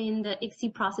difference in the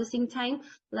ICSI processing time,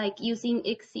 like using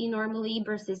ICSI normally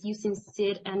versus using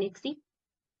SID and ICSI?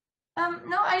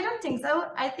 No, I don't think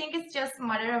so. I think it's just a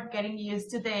matter of getting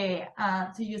used to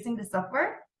to using the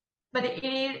software. But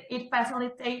it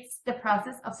facilitates the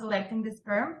process of selecting the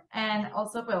sperm, and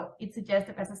also, well, it suggests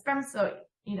the best sperm, so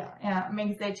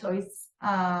makes the choice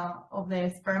of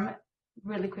the sperm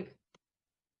really quick.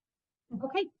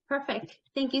 Okay, perfect.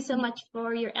 Thank you so much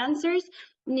for your answers.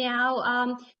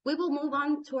 Now, we will move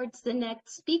on towards the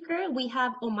next speaker. We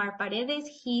have Omar Paredes.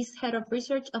 He's head of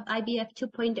research of IVF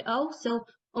 2.0. So,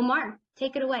 Omar,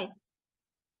 take it away.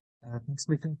 Thanks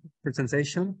for the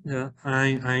presentation.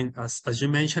 As you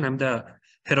mentioned, I'm the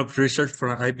head of research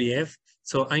for IVF.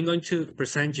 So I'm going to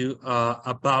present you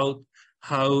about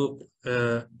how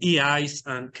EIs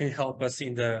can help us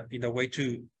in the way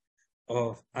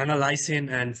of analyzing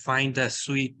and find the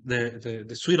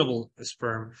suitable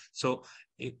sperm. So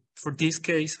for this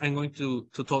case, I'm going to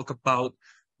talk about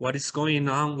what is going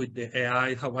on with the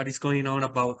AI, what is going on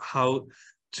about how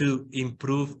to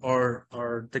improve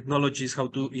our technologies, how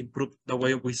to improve the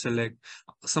way we select.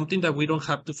 Something that we don't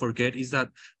have to forget is that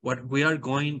what we are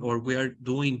doing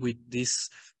with this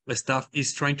stuff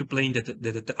is trying to play in the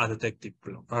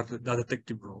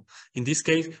detective role. In this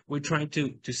case, we're trying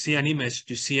to see an image,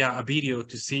 to see a video,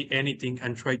 to see anything,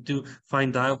 and try to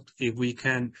find out if we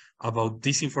can, about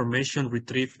this information,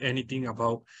 retrieve anything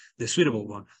about the suitable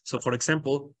one. So for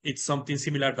example, it's something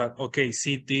similar that, okay,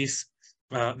 see this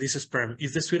sperm,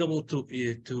 is this suitable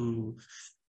to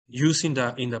use in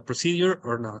the procedure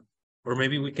or not? Or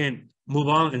maybe we can move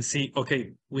on and see,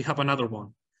 okay, we have another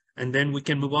one. And then we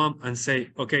can move on and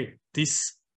say, okay,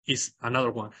 this is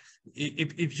another one.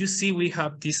 If you see, we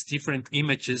have these different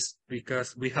images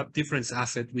because we have different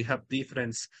assets, we have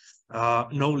different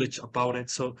knowledge about it.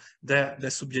 So the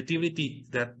subjectivity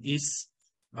that is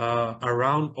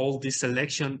around all this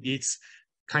selection, it's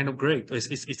kind of great.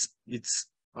 It's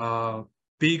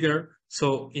bigger.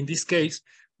 So in this case,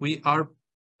 we are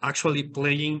actually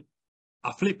playing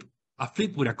a flip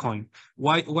with a coin.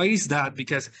 Why is that?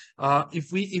 Because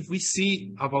if we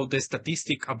see about the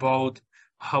statistic about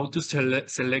how to select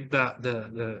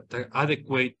the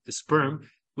adequate sperm,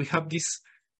 we have this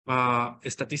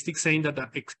statistic saying that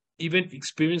even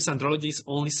experienced andrologists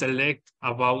only select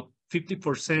about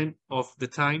 50% of the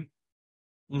time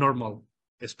normal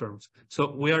sperms.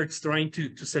 So we are trying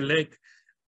to select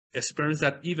sperms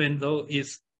that, even though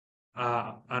it's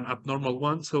an abnormal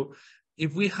one. So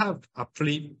if we have a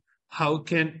flip, how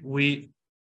can we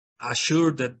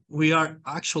assure that we are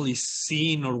actually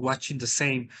seeing or watching the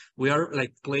same? We are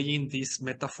like playing this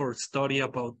metaphor story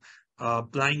about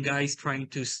blind guys trying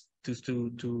to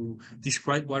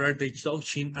describe what are they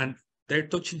touching, and they're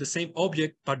touching the same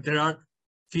object, but there are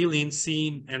feeling,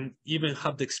 seeing, and even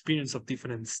have the experience of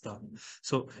different stuff.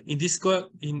 So in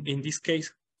this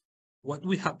case, what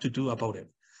we have to do about it?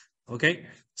 Okay,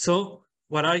 so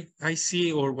what I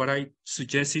see, or what I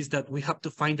suggest, is that we have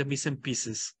to find the missing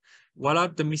pieces. What are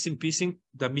the missing pieces?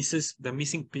 The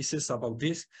missing pieces about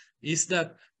this is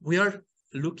that we are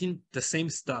looking the same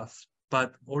stuff,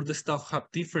 but all the stuff have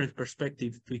different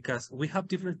perspective, because we have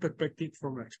different perspective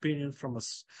from our experience, from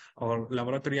our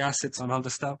laboratory assets and all the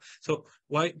stuff. So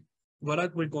what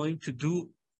are we going to do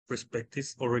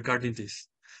perspectives or regarding this?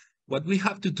 What we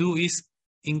have to do is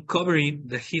uncovering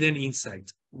the hidden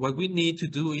insights. What we need to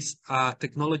do is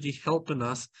technology helping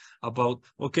us about,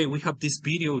 okay, we have this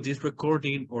video, this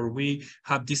recording, or we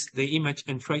have the image,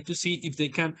 and try to see if they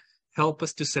can help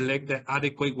us to select the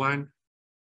adequate one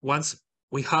once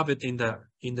we have it in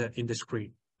the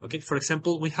screen. Okay, for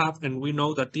example, we have, and we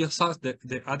know that this is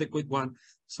the adequate one.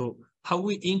 So how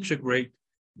we integrate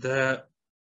the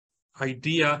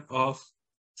idea of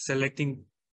selecting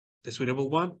the suitable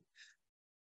one?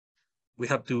 We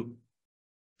have to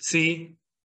see,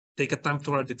 take a time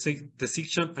to our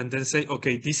decision, and then say,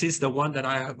 okay, this is the one that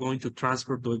I am going to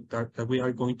transfer that we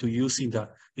are going to use in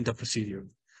the procedure.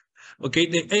 Okay,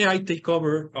 the AI take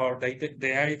over, or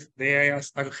the AI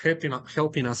are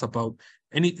helping us about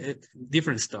any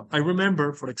different stuff. I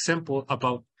remember, for example,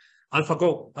 about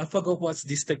AlphaGo. AlphaGo was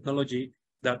this technology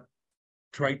that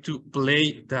tried to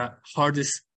play the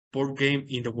hardest board game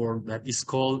in the world, that is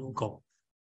called Go.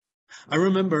 I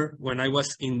remember when I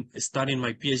was studying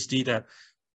my PhD that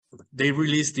they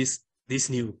released this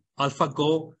new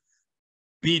AlphaGo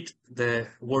beat the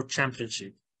world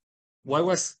championship. Why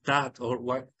was that,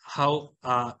 or how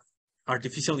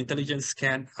artificial intelligence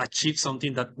can achieve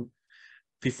something that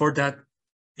before that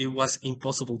it was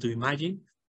impossible to imagine.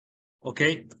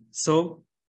 Okay, so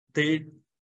they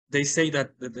say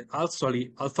that actually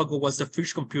AlphaGo was the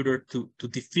first computer to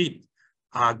defeat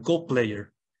a Go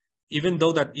player, even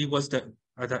though that it was the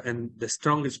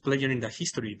strongest player in the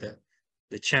history,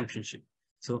 the championship.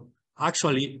 So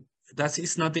actually, that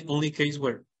is not the only case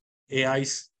where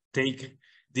AIs take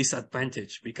this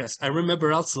advantage, because I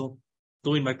remember also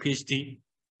doing my PhD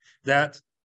that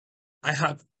I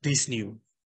have this new.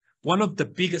 One of the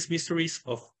biggest mysteries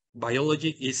of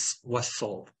biology was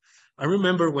solved. I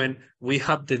remember when we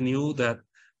have the new that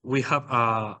we have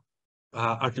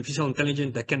artificial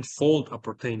intelligence that can fold a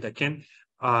protein, that can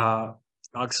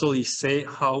actually say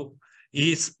how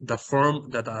is the form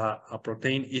that a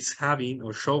protein is having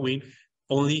or showing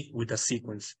only with a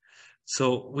sequence.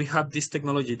 So we have this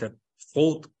technology that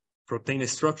fold protein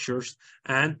structures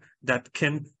and that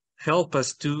can help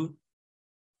us to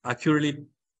accurately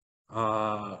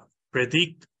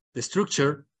predict the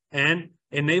structure and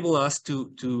enable us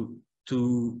to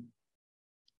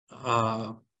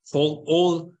fold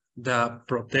all the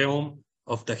proteome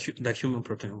of the human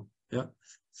proteome. Yeah.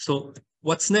 So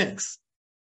what's next?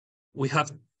 We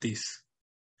have this.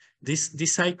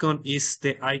 This icon is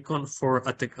the icon for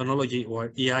a technology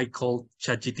or AI called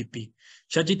ChatGPT.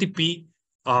 ChatGPT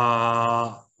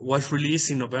was released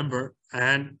in November,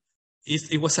 and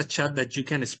it was a chat that you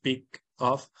can speak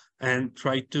of and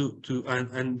try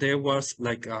and there was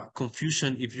like a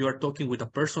confusion if you are talking with a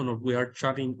person or we are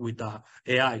chatting with the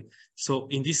AI. So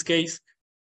in this case,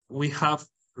 we have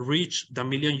reached the 1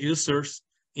 million users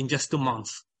in just 2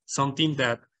 months, something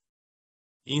that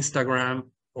Instagram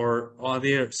or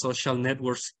other social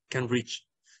networks can reach.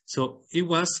 So it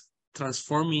was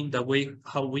transforming the way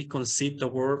how we conceive the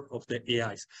world of the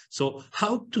AIs. So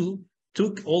how to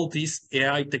took all this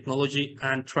AI technology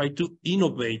and try to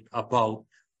innovate about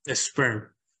the sperm,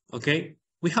 okay?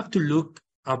 We have to look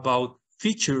about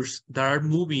features that are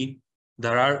moving,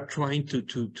 that are trying to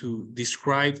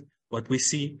describe what we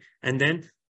see. And then,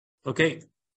 okay,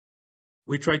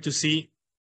 we try to see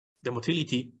the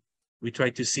motility. We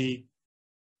try to see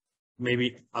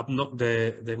maybe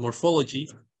the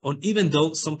morphology, or even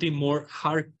though something more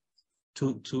hard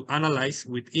to analyze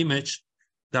with image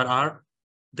that are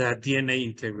the DNA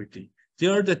integrity. They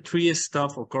are the 3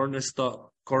 stuff or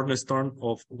cornerstone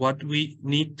of what we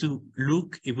need to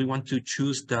look if we want to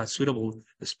choose the suitable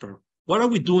sperm. What are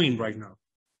we doing right now?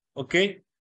 Okay,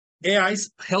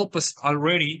 AIs help us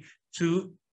already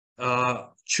to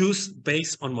choose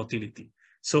based on motility.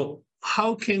 So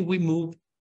how can we move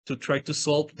to try to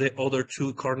solve the other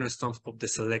 2 cornerstones of the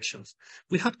selections?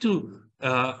 We have to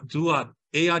do an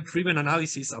AI-driven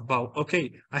analysis about,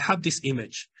 okay, I have this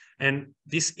image, and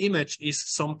this image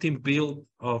is something built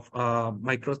of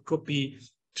microscopy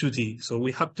 2D. So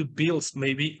we have to build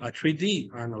maybe a 3D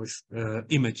analysis,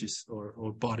 images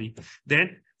or body.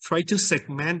 Then try to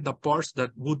segment the parts that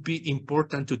would be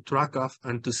important to track off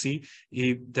and to see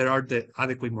if there are the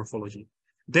adequate morphology.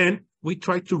 Then we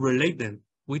try to relate them.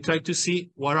 We try to see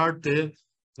what are the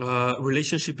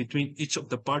relationship between each of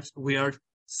the parts we are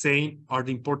saying are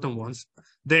the important ones.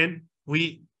 Then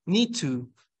we need to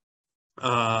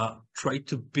try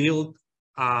to build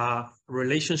a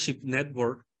relationship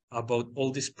network about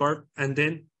all this part, and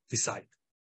then decide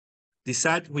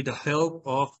with the help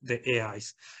of the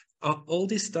AIs. All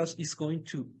this stuff is going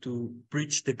to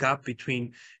bridge the gap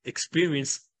between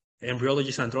experienced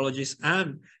embryologists, andrologists,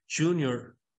 and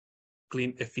junior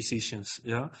clinical physicians.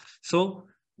 Yeah. So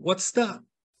what's the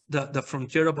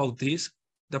frontier about this?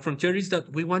 The frontier is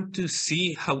that we want to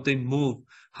see how they move,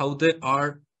 how they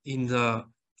are in the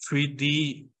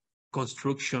 3D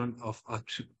construction of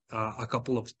a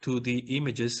couple of 2D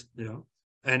images, you know,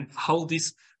 and how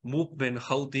this movement,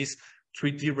 how this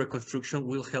 3D reconstruction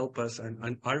will help us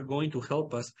and are going to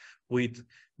help us with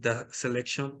the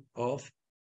selection of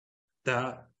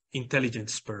the intelligent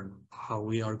sperm, how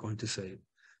we are going to say it.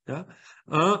 Yeah.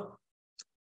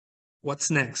 What's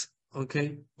next?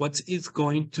 Okay. What is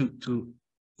going to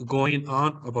going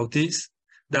on about this?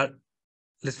 That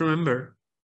let's remember,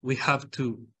 we have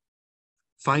to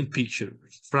find pictures,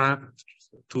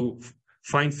 to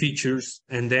find features,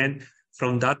 and then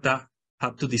from data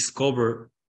have to discover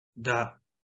the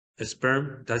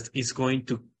sperm that is going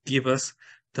to give us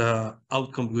the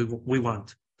outcome we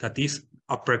want, that is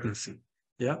a pregnancy.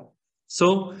 Yeah.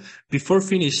 So before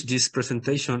finish this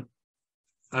presentation,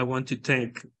 I want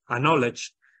to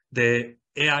acknowledge the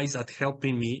AIs that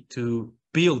helping me to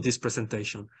build this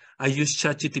presentation. I use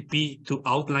ChatGPT to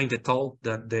outline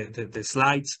the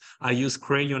slides. I use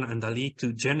Crayon and DALL-E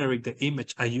to generate the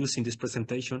image I use in this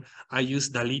presentation. I use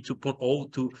DALL-E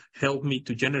 2.0 to help me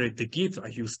to generate the GIF. I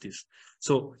use this.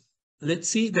 So let's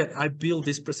see that I build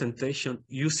this presentation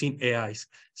using AIs.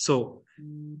 So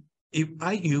if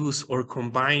I use or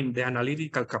combine the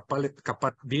analytical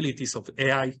capabilities of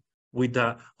AI with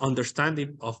the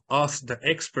understanding of us, the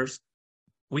experts,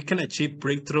 we can achieve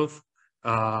breakthrough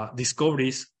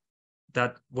discoveries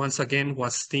that once again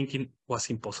was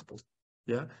impossible.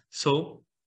 Yeah. So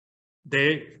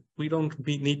we don't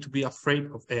need to be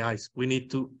afraid of AIs. We need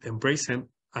to embrace them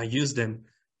and use them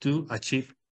to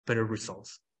achieve better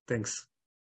results. Thanks.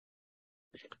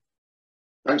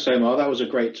 Thanks, Omar. That was a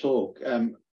great talk.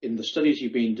 In the studies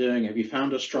you've been doing, have you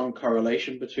found a strong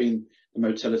correlation between the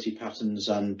motility patterns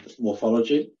and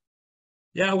morphology?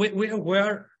 Yeah,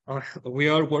 we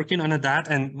are working on that,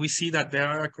 and we see that there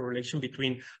are a correlation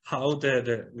between how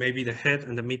maybe the head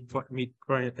and the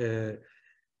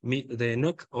the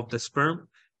neck of the sperm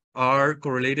are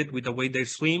correlated with the way they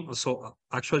swim. So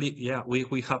actually, yeah,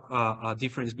 we have a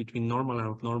difference between normal and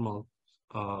abnormal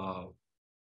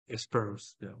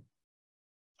sperms. Yeah.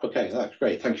 Okay, that's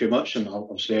great. Thank you very much. And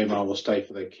obviously, Omar will stay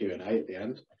for the Q&A at the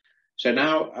end. So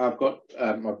now I've got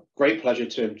a great pleasure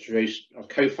to introduce our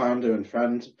co-founder and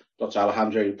friend, Dr.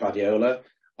 Alejandro Badiola,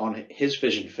 on his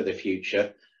vision for the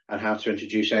future and how to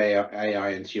introduce AI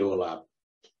into your lab.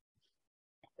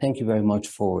 Thank you very much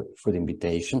for the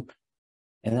invitation.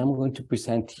 And I'm going to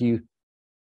present to you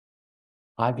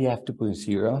IVF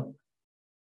 2.0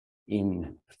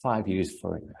 in 5 years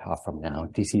from now.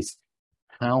 This is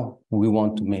how we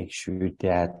want to make sure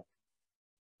that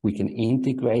we can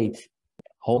integrate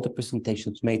all the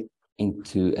presentations made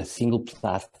into a single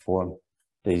platform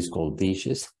that is called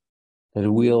Dishes, that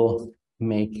will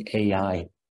make AI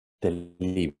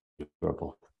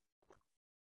deliverable.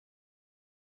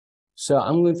 So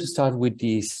I'm going to start with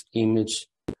this image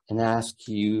and ask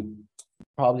you,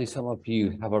 probably some of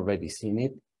you have already seen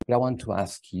it, but I want to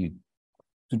ask you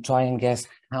to try and guess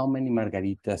how many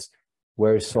margaritas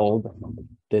were sold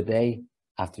the day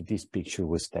after this picture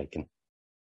was taken.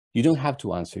 You don't have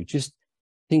to answer, just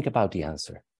think about the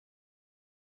answer.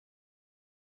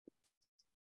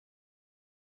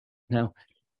 Now,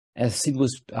 as it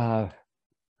was the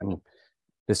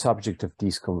subject of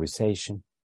this conversation,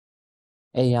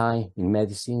 AI in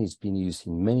medicine is being used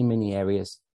in many, many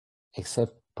areas,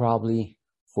 except probably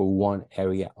for one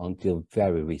area until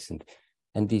very recent,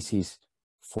 and this is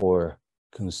for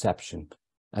conception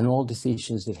and all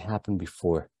decisions that happen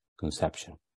before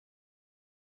conception.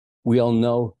 We all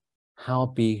know how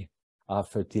big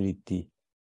fertility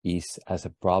is as a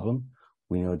problem.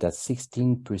 We know that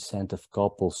 16% of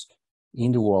couples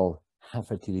in the world have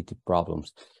fertility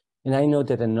problems. And I know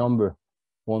that a number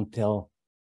won't tell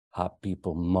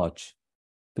people much,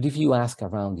 but if you ask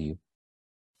around you,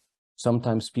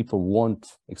 sometimes people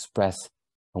won't express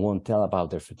and won't tell about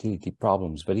their fertility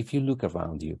problems. But if you look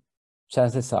around you,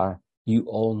 chances are you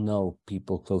all know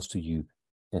people close to you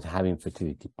that have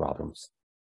infertility problems.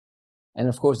 And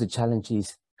of course, the challenge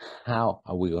is, how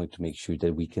are we going to make sure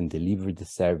that we can deliver the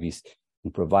service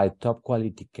and provide top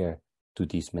quality care to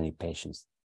these many patients?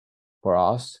 For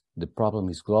us, the problem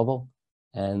is global,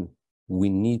 and we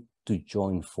need to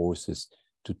join forces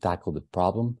to tackle the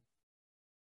problem.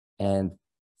 And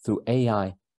through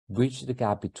AI, bridge the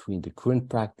gap between the current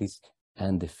practice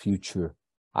and the future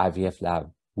IVF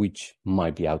lab, which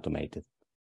might be automated.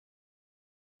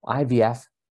 IVF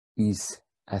is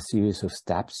a series of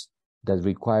steps that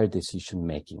require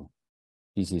decision-making.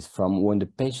 This is from when the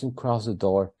patient crosses the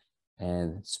door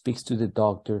and speaks to the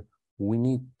doctor, we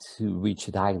need to reach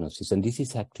a diagnosis, and this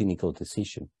is a clinical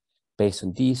decision. Based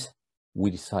on this,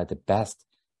 we decide the best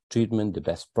treatment, the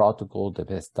best protocol, the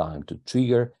best time to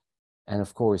trigger, and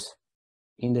of course,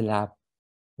 in the lab,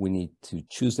 we need to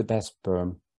choose the best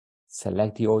sperm,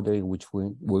 select the order in which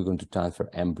we're going to transfer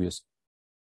embryos.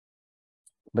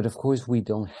 But of course, we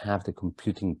don't have the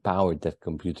computing power that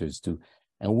computers do,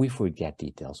 and we forget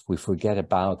details. We forget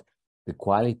about the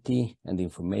quality and the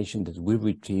information that we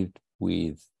retrieved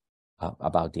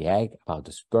about the egg, about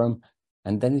the sperm,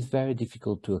 and then it's very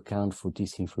difficult to account for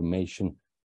this information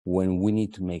when we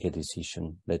need to make a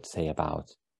decision, let's say,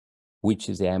 about which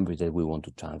is the embryo that we want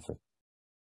to transfer.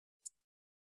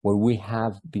 Where we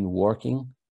have been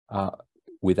working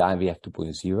with IVF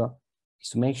 2.0 is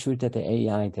to make sure that the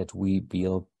AI that we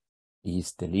build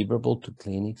is deliverable to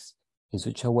clinics in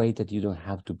such a way that you don't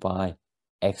have to buy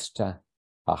extra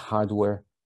hardware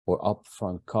or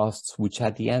upfront costs, which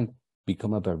at the end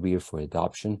become a barrier for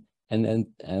adoption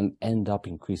and end up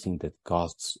increasing the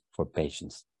costs for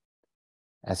patients.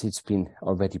 As it's been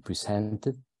already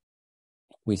presented,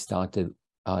 we started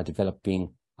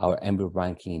developing our embryo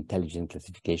ranking intelligent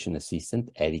classification assistant,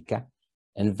 ERICA,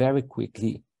 and very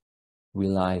quickly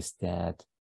realized that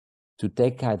to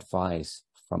take advice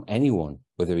from anyone,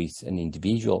 whether it's an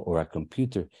individual or a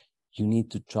computer, you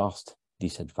need to trust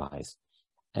this advice.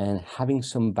 And having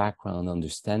some background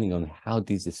understanding on how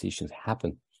these decisions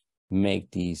happen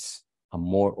make these a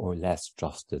more or less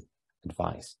trusted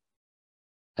advice.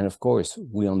 And of course,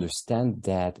 we understand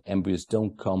that embryos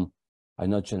are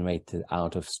not generated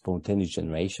out of spontaneous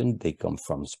generation. They come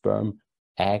from sperm,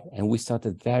 egg, and we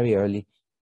started very early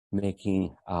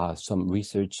making some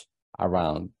research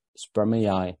around sperm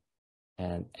AI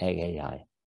and egg AI.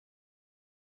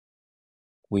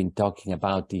 We've been talking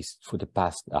about this for the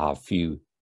past few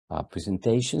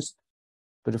presentations,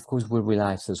 but of course we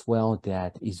realized as well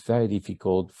that it's very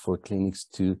difficult for clinics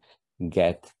to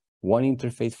get one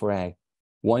interface for egg,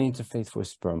 one interface for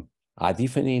sperm, a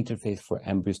different interface for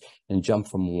embryos, and jump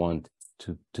from one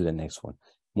to the next one.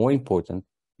 More important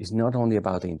is not only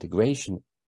about the integration,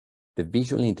 the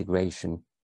visual integration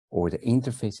or the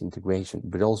interface integration,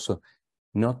 but also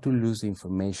not to lose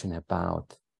information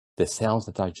about the cells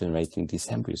that are generating these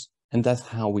embryos. And that's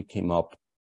how we came up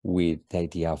with the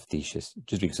idea of dishes.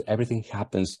 Just because everything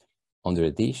happens under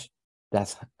a dish,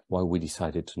 that's why we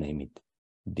decided to name it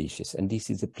dishes. And this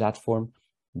is the platform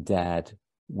that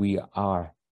we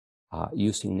are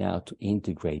using now to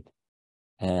integrate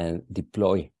and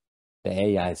deploy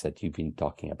the AIs that you've been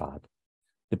talking about.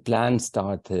 The plan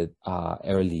started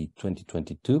early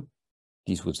 2022.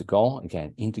 This was the goal,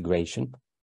 again, integration.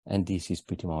 And this is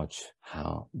pretty much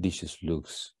how dishes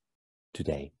looks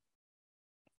today.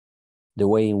 The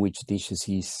way in which dishes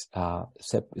is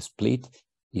split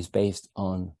is based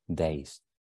on days.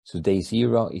 So day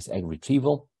 0 is egg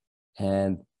retrieval,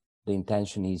 and the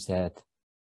intention is that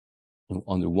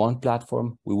under one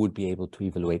platform, we would be able to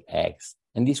evaluate eggs.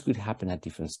 And this could happen at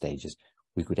different stages.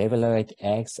 We could evaluate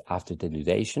eggs after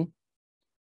denudation,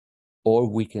 or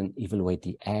we can evaluate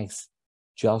the eggs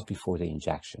just before the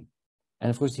injection. And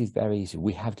of course, it's very easy.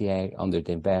 We have the egg under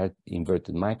the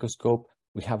inverted microscope.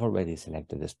 We have already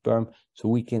selected the sperm, so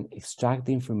we can extract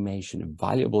the information,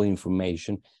 valuable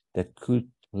information that could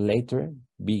later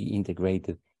be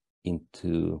integrated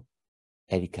into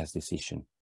ERICA's decision.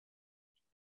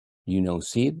 You know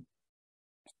SEED,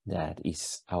 that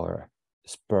is our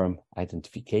sperm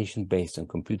identification based on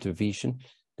computer vision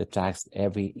that tracks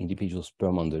every individual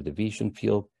sperm under the vision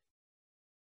field,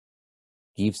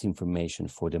 gives information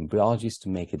for the embryologist to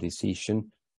make a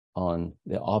decision on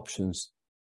the options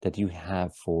that you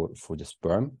have for the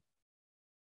sperm.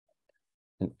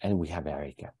 And we have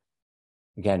ERICA.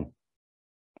 Again,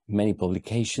 many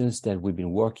publications that we've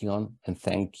been working on, and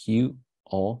thank you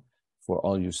all for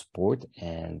all your support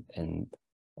and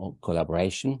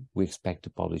collaboration. We expect to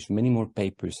publish many more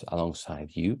papers alongside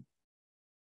you.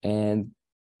 And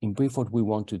in brief, what we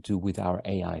want to do with our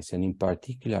AIs, and in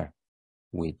particular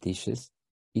with dishes,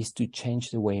 is to change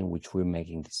the way in which we're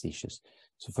making decisions.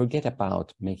 So forget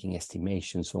about making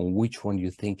estimations on which one you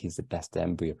think is the best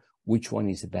embryo, which one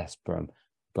is the best sperm,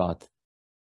 but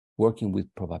working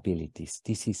with probabilities.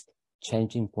 This is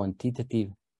changing quantitative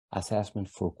assessment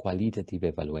for qualitative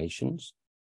evaluations,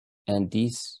 and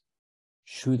this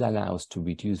should allow us to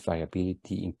reduce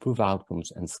variability, improve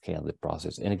outcomes, and scale the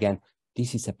process. And again,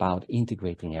 this is about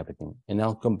integrating everything. And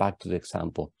I'll come back to the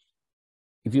example.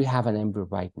 If you have an embryo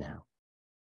right now,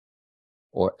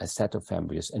 or a set of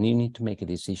embryos, and you need to make a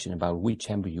decision about which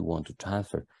embryo you want to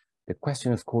transfer, the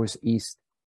question, of course, is,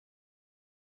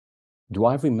 do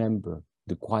I remember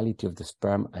the quality of the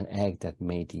sperm and egg that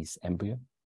made this embryo?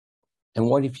 And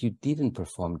what if you didn't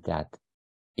perform that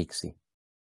ICSI?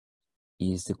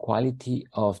 Is the quality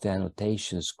of the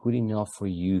annotations good enough for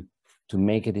you to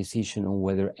make a decision on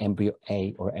whether embryo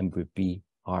A or embryo B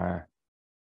are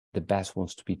the best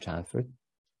ones to be transferred?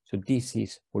 So this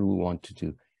is what we want to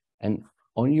do. And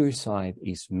on your side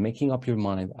is making up your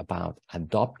mind about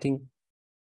adopting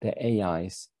the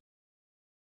AIs,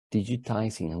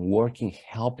 digitizing and working,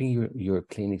 helping your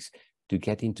clinics to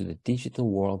get into the digital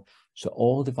world. So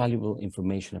all the valuable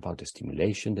information about the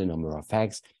stimulation, the number of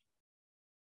eggs,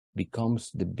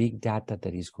 becomes the big data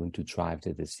that is going to drive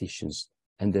the decisions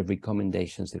and the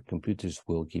recommendations that computers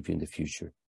will give you in the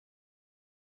future.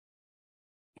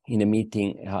 In a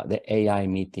meeting, the AI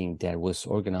meeting that was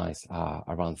organized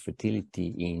around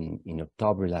fertility in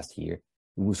October last year,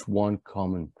 it was one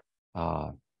common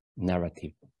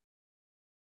narrative.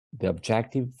 The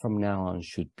objective from now on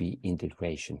should be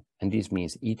integration. And this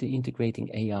means either integrating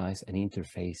AIs and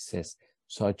interfaces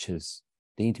such as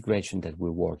the integration that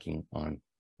we're working on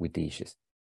with dishes.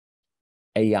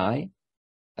 AI,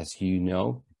 as you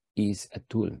know, is a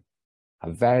tool, a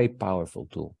very powerful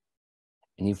tool.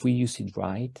 And if we use it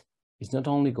right, it's not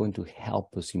only going to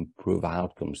help us improve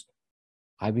outcomes,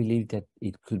 I believe that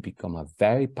it could become a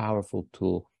very powerful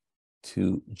tool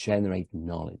to generate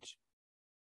knowledge.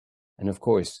 And of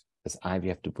course, as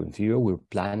IVF 2.0, we're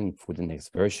planning for the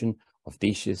next version of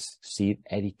dishes, Sid,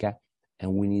 Erika,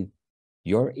 and we need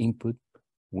your input,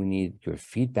 we need your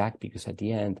feedback, because at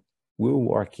the end, we're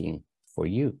working for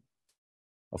you.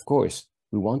 Of course,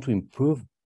 we want to improve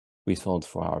results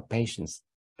for our patients,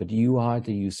 but you are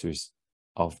the users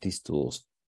of these tools,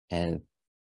 and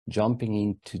jumping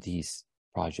into this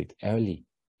project early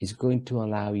is going to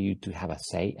allow you to have a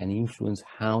say and influence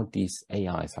how these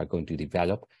AIs are going to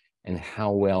develop and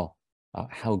how well,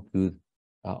 how good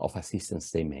of assistance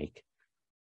they make.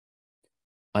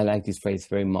 I like this phrase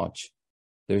very much.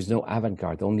 There's no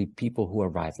avant-garde, only people who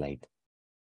arrive late.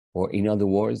 Or in other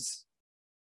words,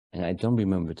 and I don't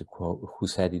remember the quote who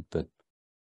said it, but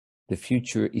the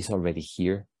future is already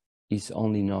here. It's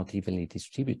only not evenly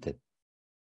distributed.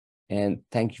 And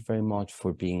thank you very much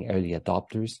for being early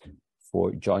adopters,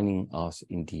 for joining us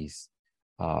in these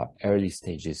early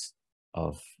stages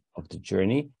of the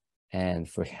journey, and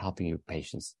for helping your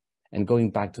patients. And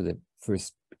going back to the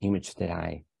first image that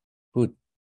I put,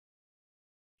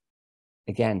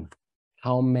 again,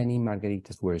 how many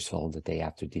margaritas were sold the day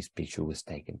after this picture was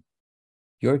taken?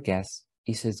 Your guess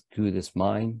is as good as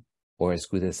mine or as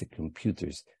good as the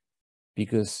computer's,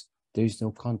 because there is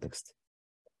no context.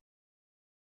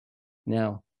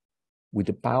 Now, with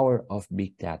the power of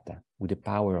big data, with the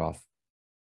power of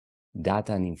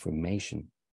data and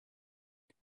information,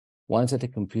 once that the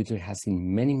computer has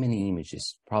seen many, many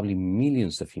images, probably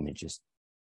millions of images,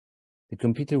 the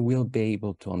computer will be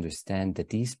able to understand that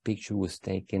this picture was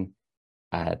taken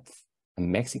at a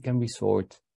Mexican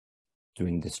resort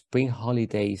during the spring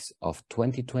holidays of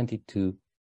 2022,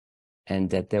 and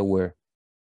that there were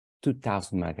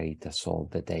 2,000 margaritas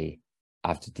sold the day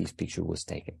after this picture was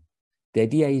taken. The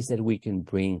idea is that we can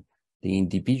bring the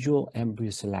individual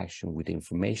embryo selection with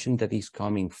information that is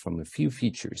coming from a few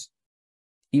features,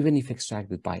 even if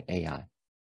extracted by AI,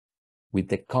 with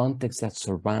the context that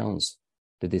surrounds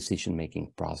the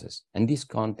decision-making process. And this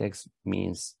context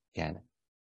means, again,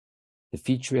 the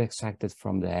feature extracted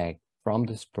from the egg, from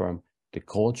the sperm, the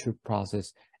culture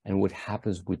process, and what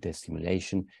happens with the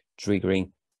stimulation,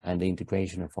 triggering, and the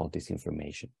integration of all this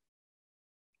information.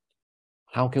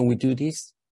 How can we do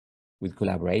this? With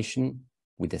collaboration,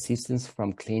 with assistance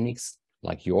from clinics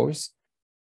like yours,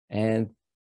 and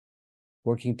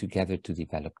working together to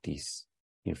develop this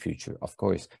in future. Of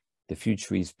course, the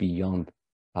future is beyond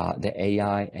the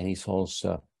AI, and it's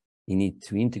also, you need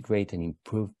to integrate and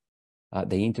improve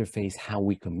the interface, how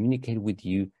we communicate with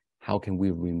you, how can we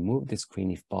remove the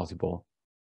screen if possible,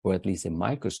 or at least a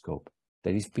microscope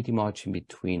that is pretty much in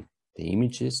between the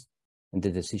images and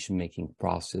the decision-making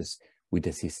process with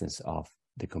the assistance of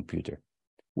the computer.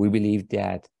 We believe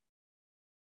that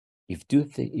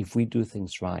if we do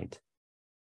things right,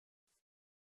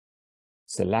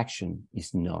 selection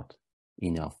is not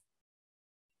enough.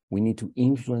 We need to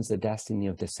influence the destiny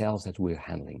of the cells that we're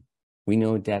handling. We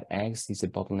know that eggs is a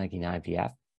bottleneck in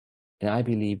IVF, and I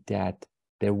believe that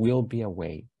there will be a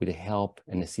way, with the help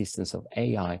and assistance of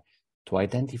AI, to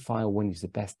identify when is the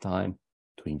best time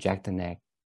to inject an egg,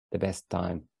 the best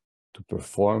time to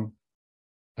perform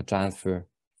a transfer,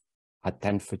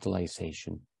 attempt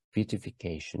fertilization,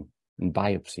 vitrification, and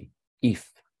biopsy,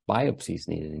 if biopsy is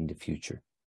needed in the future.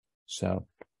 So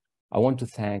I want to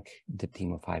thank the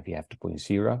team of IVF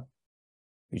 2.0,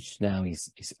 which now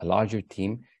is a larger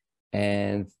team,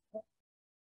 and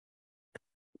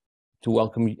to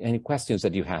welcome any questions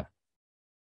that you have.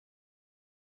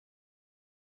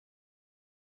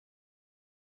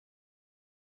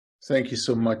 Thank you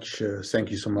so much.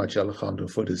 Thank you so much, Alejandro,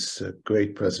 for this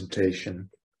great presentation.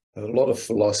 A lot of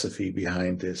philosophy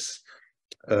behind this.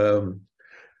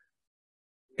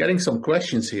 Getting some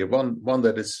questions here. One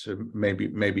that is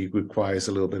maybe requires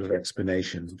a little bit of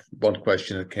explanation. One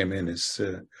question that came in is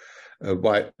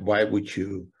why would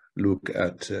you look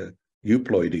at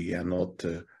euploidy and not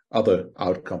other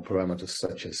outcome parameters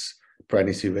such as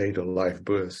pregnancy rate or live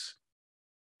births?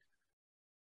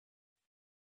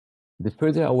 The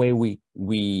further away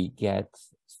we get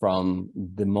from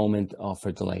the moment of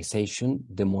fertilization,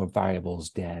 the more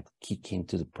variables that kick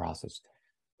into the process.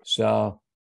 So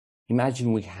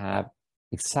imagine we have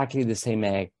exactly the same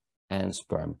egg and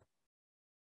sperm,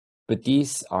 but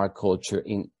these are cultured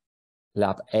in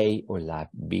lab A or lab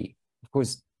B. Of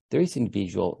course, there is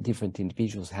different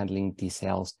individuals handling these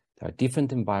cells. There are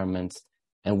different environments,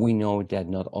 and we know that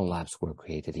not all labs were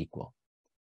created equal.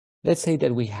 Let's say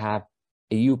that we have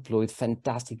a euploid,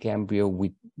 fantastic embryo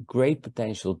with great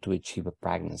potential to achieve a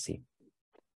pregnancy.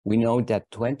 We know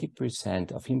that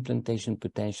 20% of implantation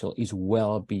potential is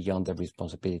well beyond the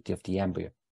responsibility of the embryo.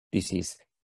 This is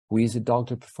who is the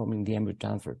doctor performing the embryo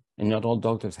transfer, and not all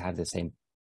doctors have the same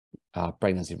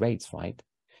pregnancy rates, right?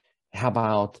 How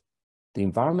about the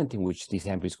environment in which this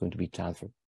embryo is going to be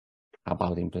transferred? How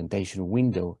about the implantation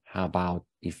window? How about,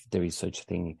 if there is such a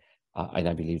thing, and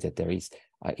I believe that there is,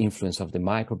 influence of the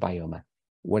microbiome?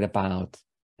 What about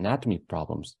anatomy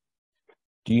problems?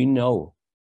 Do you know,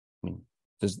 I mean,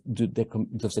 does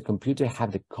the computer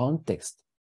have the context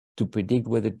to predict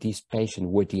whether this patient,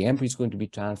 where the embryo is going to be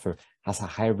transferred, has a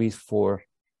high risk for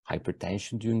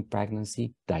hypertension during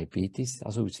pregnancy, diabetes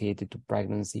associated to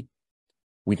pregnancy?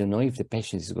 We don't know if the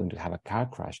patient is going to have a car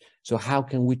crash. So how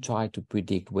can we try to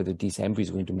predict whether this embryo is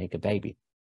going to make a baby?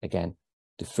 Again,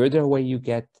 the further away you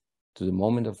get to the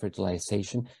moment of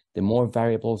fertilization, the more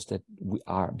variables that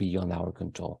are beyond our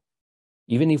control.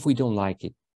 Even if we don't like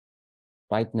it,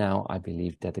 right now, I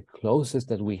believe that the closest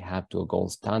that we have to a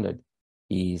gold standard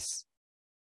is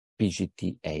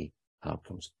PGT-A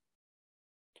outcomes.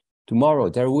 Tomorrow,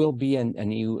 there will be a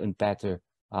new and better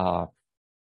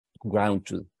ground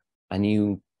truth, a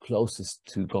new closest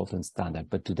to golden standard.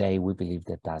 But today, we believe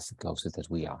that that's the closest that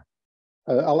we are.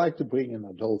 I'd like to bring in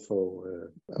Adolfo.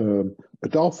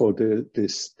 Adolfo,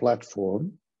 this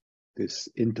platform, this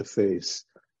interface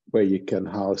where you can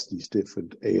house these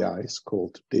different AIs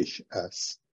called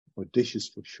DISH-S, or DISHes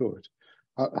for short.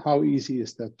 How easy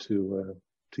is that to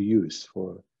use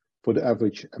for the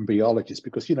average embryologist?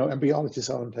 Because, you know,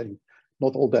 embryologists aren't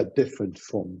not all that different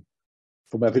from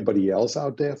everybody else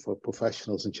out there. For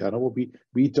professionals in general,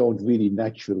 we don't really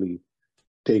naturally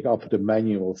take up the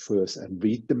manual first and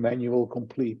read the manual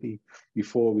completely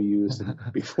before we use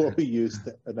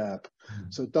an app.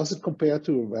 So does it compare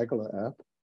to a regular app?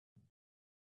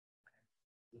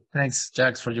 Thanks,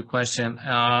 Jax, for your question.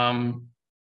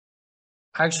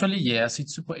 Actually, yes,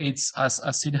 it's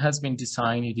as it has been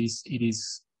designed. It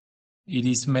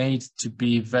is made to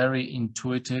be very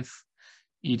intuitive.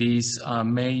 It is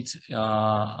made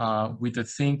with the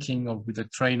thinking or with a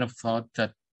train of thought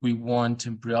that we want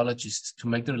embryologists to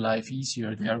make their life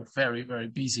easier. They are very, very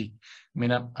busy. I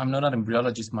mean, I'm not an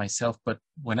embryologist myself, but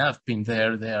when I've been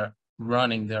there, they're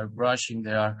running, they're rushing,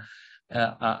 they are,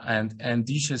 and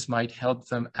DISHes might help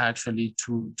them actually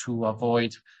to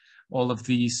avoid all of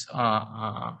these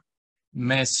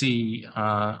messy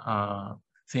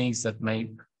things that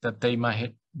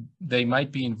they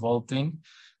might be involved in.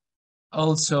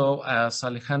 Also, as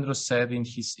Alejandro said in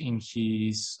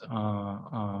his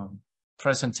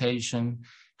presentation,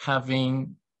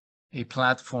 having a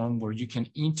platform where you can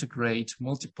integrate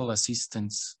multiple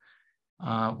assistants,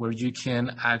 where you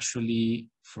can actually,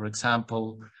 for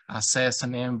example, assess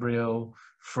an embryo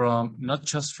from not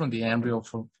just from the embryo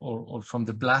or from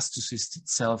the blastocyst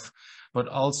itself, but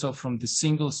also from the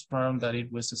single sperm that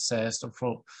it was assessed, or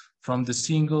from the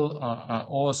single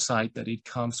oocyte that it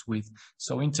comes with.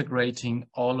 So integrating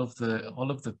all of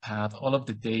the path, all of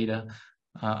the data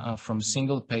from a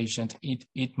single patient,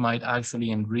 it might actually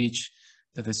enrich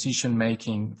the decision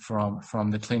making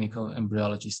from the clinical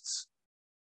embryologists.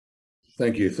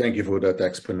 Thank you for that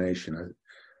explanation.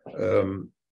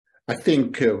 I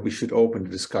think we should open the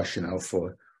discussion now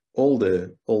for all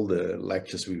the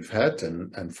lectures we've had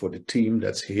and for the team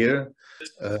that's here.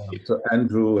 So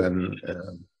Andrew and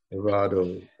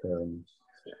Gerardo,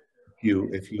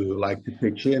 if you like to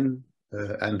pitch in,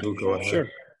 Andrew, go ahead. Sure.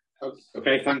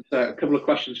 Okay, thanks. A couple of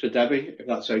questions for Debbie, if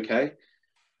that's okay.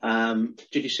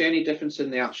 Did you see any difference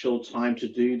in the actual time to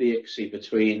do the ICSI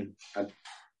between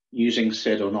using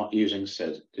SID or not using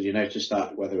SID? Did you notice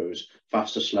that, whether it was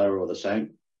faster, slower, or the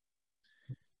same?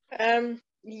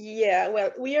 Yeah,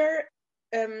 well,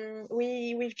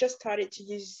 we've just started to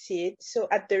use SID. So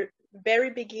at the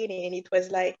very beginning, it was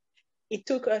like, it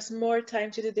took us more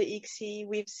time to do the ICSI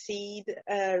with SID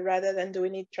rather than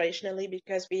doing it traditionally,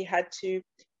 because we had to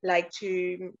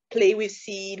play with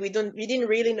SID. We didn't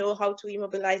really know how to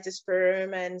immobilize the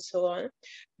sperm and so on.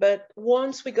 But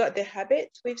once we got the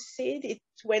habit with SID, it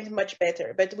went much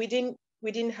better. But we didn't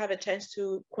have a chance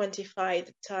to quantify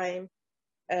the time.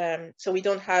 So we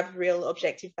don't have real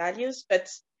objective values. But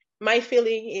my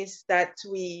feeling is that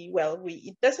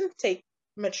it doesn't take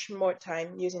much more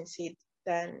time using SID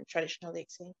than traditional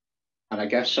ICSI. And I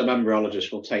guess some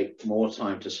embryologists will take more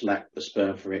time to select the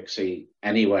sperm for ICSI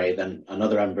anyway than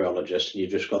another embryologist, and you've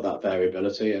just got that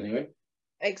variability anyway.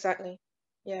 Exactly,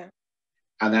 yeah.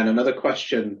 And then another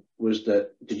question was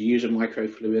that, did you use a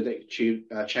microfluidic tube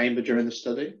chamber during the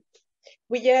study?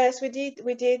 Yes, we did.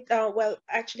 Well,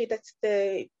 actually, that's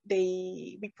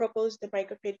we proposed the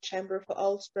microfluidic chamber for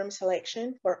all sperm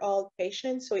selection for all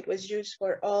patients. So it was used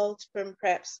for all sperm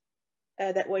preps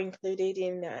that were included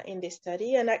in this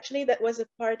study. And actually, that was a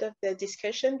part of the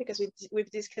discussion because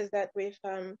we've discussed that with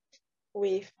the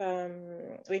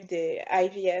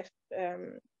IVF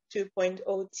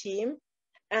 2.0 team.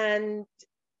 And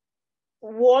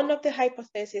one of the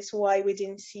hypotheses why we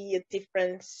didn't see a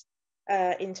difference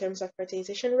in terms of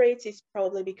fertilization rates is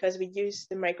probably because we use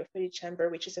the microfluidic chamber,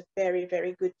 which is a very,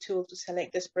 very good tool to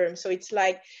select the sperm. So it's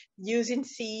like using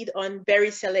seed on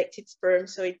very selected sperm.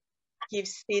 So it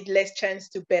gives seed less chance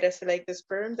to better select the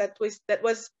sperm. That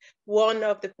was one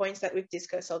of the points that we've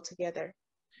discussed all together.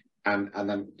 And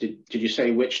then did you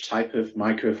say which type of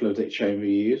microfluidic chamber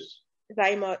you used?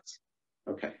 Zymot.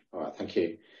 Okay, all right, thank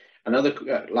you. Another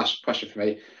last question for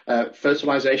me.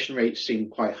 Fertilization rates seem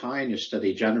quite high in your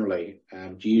study generally.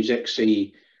 Do you use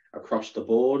ICSI across the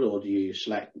board, or do you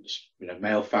select,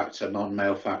 male factor,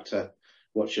 non-male factor?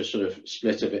 What's your sort of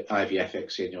split of IVF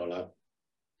ICSI in your lab?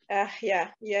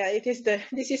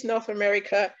 This is North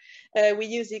America. We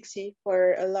use ICSI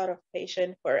for a lot of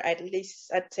patients for at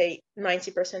least, I'd say,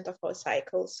 90% of our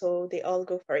cycles. So they all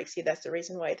go for ICSI. That's the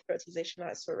reason why the fertilization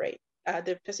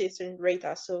rate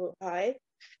are so high.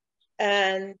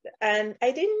 And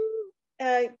I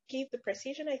didn't give the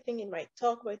precision, I think, in my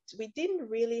talk, but we didn't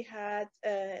really had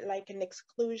like an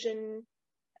exclusion.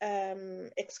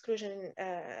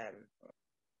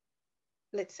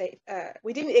 Let's say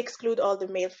we didn't exclude all the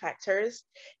male factors.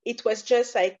 It was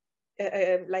just like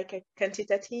a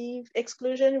quantitative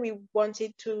exclusion. We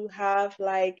wanted to have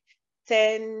like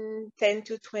 10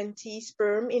 to 20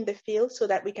 sperm in the field so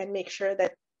that we can make sure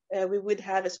that we would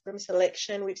have a sperm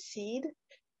selection with seed.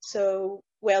 So,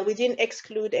 well, we didn't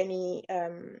exclude any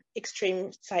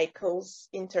extreme cycles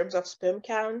in terms of sperm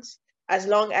counts, as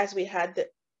long as we had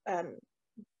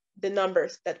the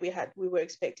numbers that we were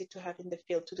expected to have in the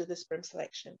field to do the sperm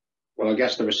selection. Well, I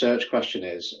guess the research question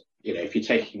is, if you're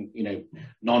taking,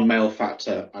 non-male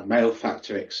factor and male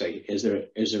factor ICSI, is there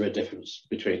a difference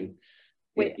between?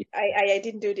 I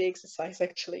didn't do the exercise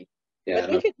actually. Yeah,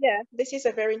 but this is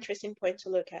a very interesting point to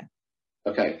look at.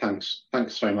 Okay, thanks.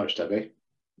 Thanks very much, Debbie.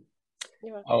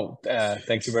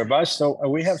 Thank you very much. So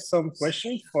we have some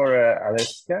questions for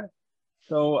Aleska.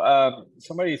 So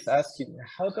somebody is asking,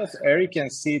 how does Eric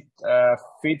and Sid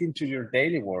fit into your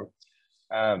daily work?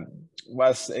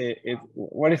 What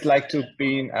it's like to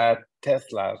be in a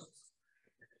test lab?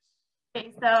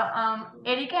 Okay, so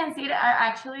Eric and Sid are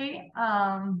actually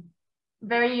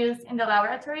very used in the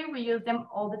laboratory. We use them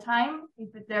all the time.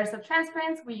 If there's a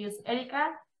transference, we use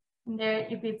Erica. And there,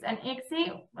 if it's an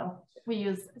ICSI, well, we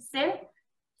use Sid.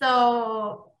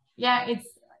 So yeah,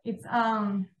 it's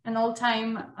an old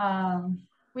time.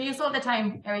 We use all the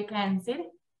time Erica and Sid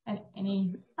and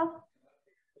any. Oh,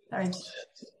 sorry.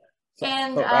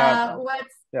 And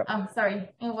what's? Yeah. I'm sorry.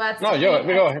 And what's? No,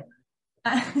 go ahead.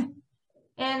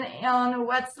 And on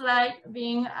what's like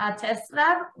being a test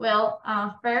lab? Well,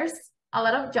 first, a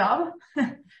lot of job,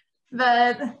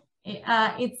 but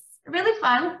it's really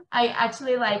fun. I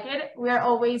actually like it. We're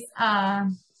always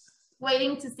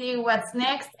waiting to see what's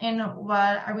next and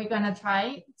what are we gonna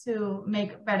try to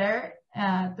make better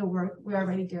the work we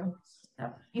already do.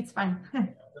 So it's fun.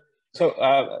 So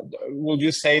would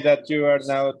you say that you are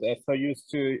now so used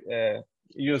to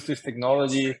use this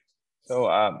technology? So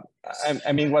I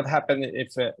mean, what happened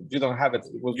if you don't have it?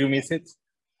 Will you miss it?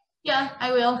 Yeah,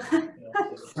 I will.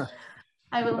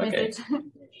 I will miss it.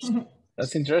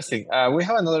 That's interesting. We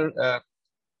have another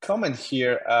comment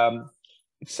here.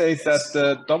 It says that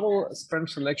the double sperm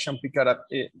selection pickup,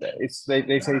 they say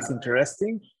it's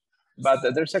interesting, but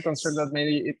there's a concern that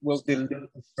maybe it will dilute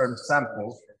the sperm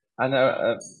sample, and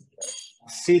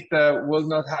SIT will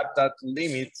not have that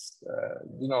limits,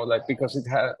 because it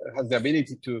has the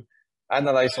ability to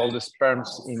analyze all the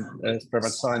sperms in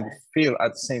spermatozoa in the field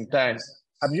at the same time.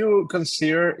 Have you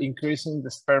considered increasing the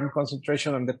sperm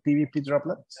concentration on the PVP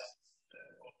droplets?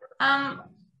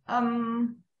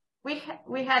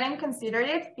 We hadn't considered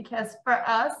it because for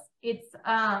us it's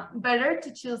better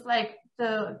to choose like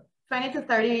the 20 to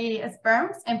 30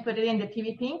 sperms and put it in the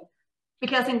PVP,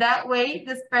 because in that way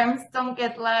the sperms don't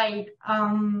get like I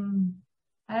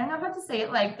don't know how to say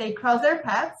it, like they cross their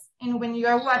paths, and when you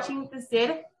are watching the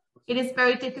seed, it is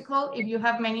very difficult if you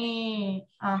have many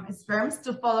sperms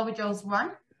to follow just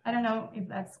one. I don't know if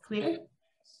that's clear.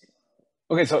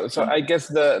 Okay, so I guess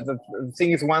the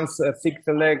thing is, once fix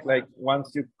the leg, like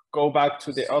once you go back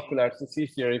to the oculars. It's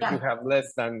easier if you have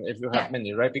less than if you have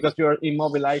many, right? Because you're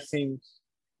immobilizing,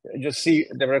 you see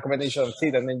the recommendation of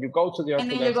seed, and then you go to the oculars.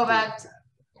 And then you go back.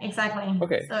 Exactly.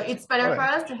 Okay. So it's better for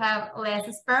us to have less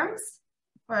sperms,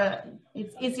 or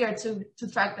it's easier to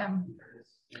track them.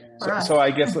 So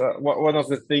I guess one of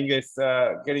the things is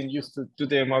getting used to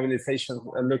the immobilization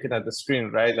and looking at the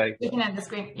screen, right? Like looking at the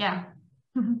screen, yeah.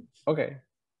 Okay.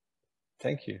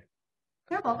 Thank you.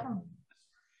 You're welcome.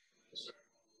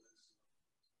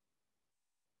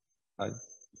 I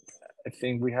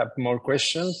think we have more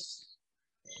questions.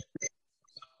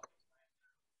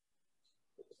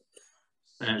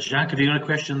 Jacques, have you got a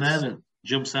question there that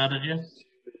jumps out at you?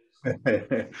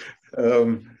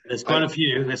 There's quite a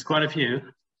few. There's quite a few.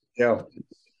 Yeah.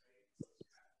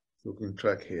 Looking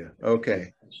track here.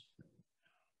 Okay.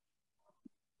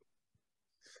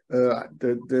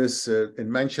 There's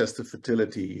in Manchester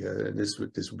fertility. This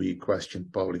will be a question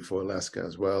probably for Alaska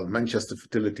as well. Manchester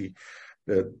fertility,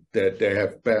 that they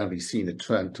have apparently seen a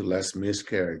trend to less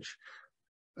miscarriage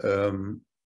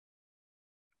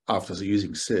after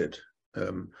using SID.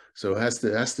 So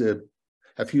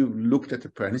have you looked at the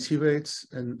pregnancy rates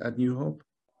at New Hope?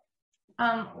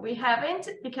 We haven't,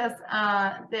 because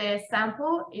the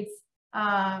sample is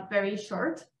very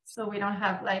short, so we don't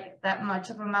have like that much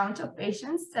of amount of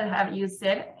patients that have used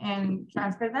it and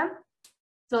transfer them.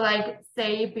 So like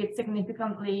say if it's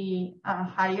significantly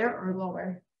higher or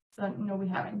lower. So no, we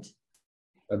haven't.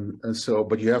 And so,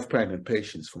 but you have pregnant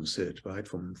patients from SID, right?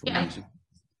 From using.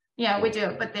 Yeah, we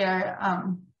do, but they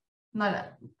are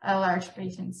not a large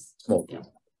patients. Small.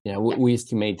 Yeah, we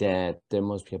estimate that there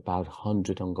must be about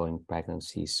 100 ongoing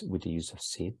pregnancies with the use of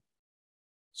SID.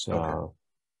 So,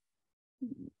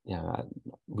 yeah,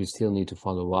 we still need to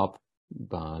follow up,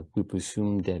 but we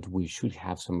presume that we should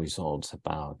have some results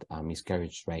about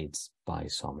miscarriage rates by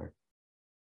summer.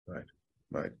 Right,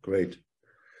 great.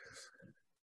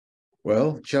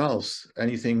 Well, Charles,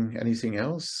 anything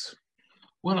else?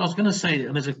 Well, I was going to say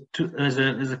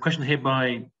there's a question here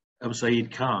by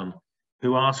Saeed Khan,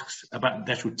 who asks about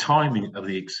the actual timing of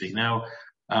the ICSI. Now,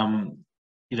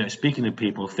 you know, speaking to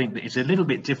people, think that it's a little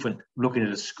bit different looking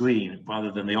at a screen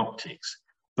rather than the optics.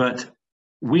 But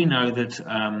we know that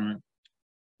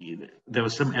there were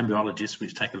some embryologists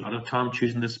which take a lot of time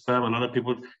choosing the sperm, a lot of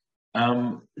people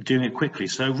doing it quickly.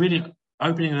 So really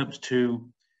opening it up to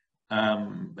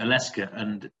Alaska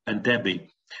and Debbie,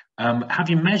 have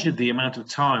you measured the amount of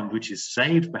time which is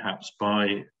saved perhaps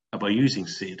by using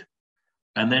SID?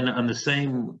 And then, and the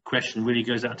same question really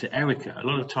goes out to Erica. A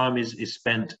lot of time is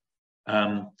spent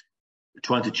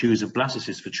trying to choose a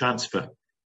blastocyst for transfer.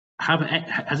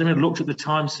 Has anyone looked at the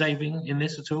time saving in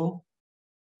this at all?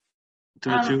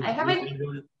 I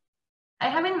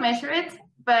haven't measured it,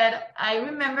 but I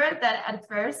remember that at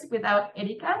first, without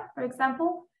Erica, for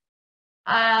example,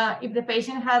 if the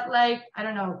patient had like, I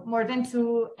don't know, more than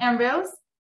 2 embryos,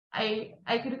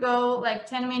 I could go like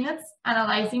 10 minutes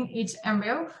analyzing each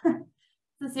embryo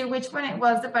to see which one it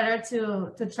was the better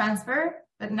to transfer.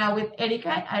 But now with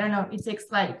Erica, I don't know, it takes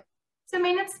like 2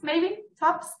 minutes, maybe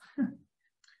tops.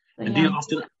 And do you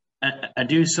often,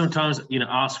 do you sometimes, you know,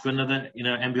 ask for another, you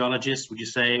know, embryologist? Would you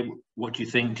say, what do you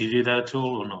think? Do you do that at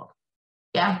all or not?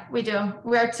 Yeah, we do.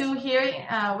 We are 2 here.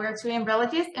 We are 2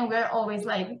 embryologists, and we're always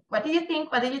like, what do you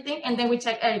think? What do you think? And then we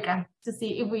check Erica to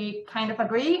see if we kind of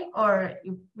agree or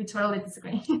if we totally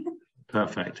disagree.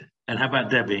 Perfect. And how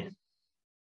about Debbie?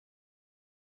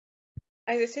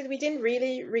 As I said, we didn't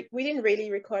really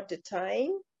record the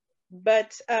time,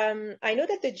 but I know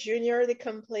that the junior, they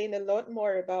complain a lot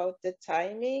more about the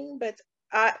timing, but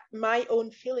my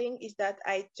own feeling is that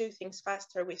I do things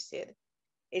faster with SID.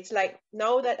 It's like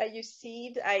now that I use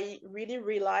SID, I really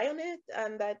rely on it,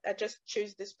 and that I just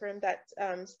choose the sperm that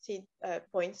SID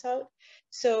points out.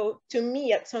 So to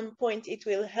me, at some point, it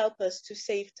will help us to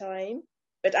save time,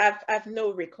 but I've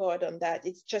no record on that.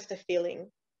 It's just a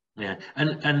feeling. Yeah,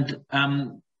 and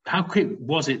how quick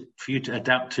was it for you to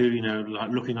adapt to, you know, like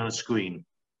looking on a screen?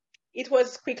 It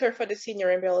was quicker for the senior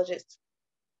embryologist,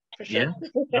 for sure. Yeah.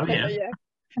 Oh, yeah.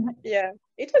 Yeah.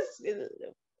 It was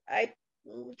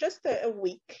just a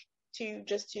week I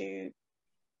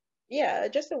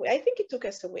think it took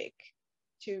us a week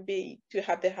to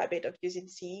have the habit of using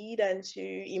SID and to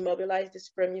immobilize the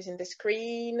sperm using the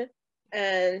screen,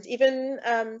 and even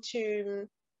to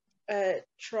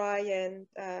try and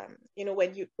you know,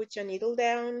 when you put your needle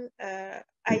down, I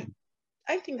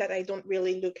think that I don't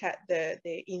really look at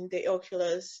the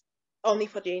oculars only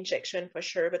for the injection for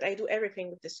sure, but I do everything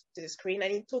with the screen,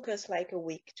 and it took us like a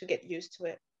week to get used to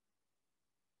it.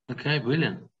 Okay,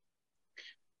 brilliant.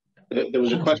 There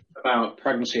was a question about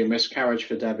pregnancy and miscarriage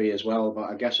for Debbie as well, but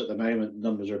I guess at the moment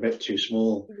numbers are a bit too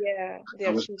small. Yeah,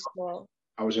 they're too small.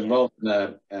 I was involved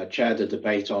in chaired a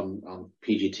debate on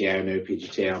PGTA, no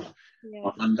PGTA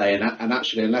on Monday, and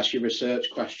actually, unless your research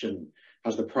question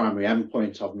has the primary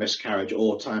endpoint of miscarriage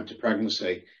or time to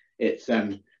pregnancy, it's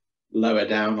then lower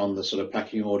down on the sort of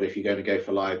pecking order if you're going to go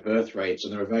for live birth rates.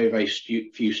 And there are very, very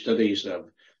few studies that have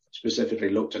specifically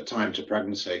looked at time to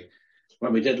pregnancy.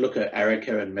 When we did look at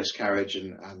Erica and miscarriage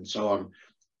and so on,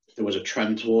 there was a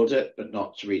trend towards it, but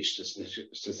not to reach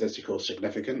statistical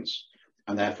significance.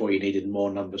 And therefore you needed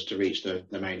more numbers to reach the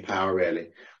main power, really.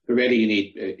 But really you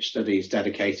need studies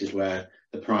dedicated where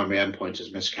the primary endpoint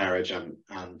is miscarriage and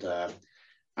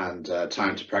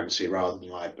time to pregnancy rather than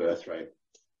live birth rate.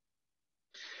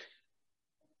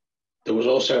 There was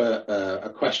also a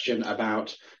question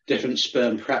about different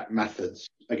sperm prep methods,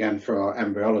 again, for our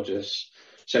embryologists.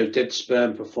 So did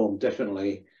sperm perform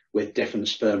differently with different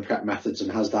sperm prep methods,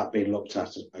 and has that been looked at,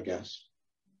 I guess?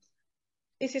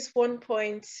 This is one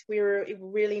point we're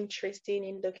really interested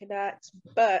in looking at,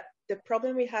 but the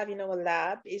problem we have in our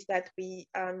lab is that we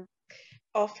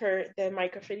offer the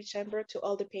microfluidic chamber to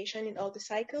all the patients in all the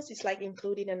cycles. It's like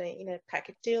included in a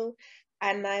package deal,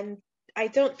 and I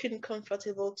don't feel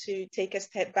comfortable to take a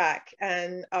step back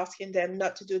and asking them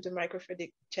not to do the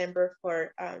microfluidic chamber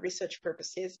for research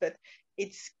purposes, but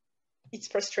it's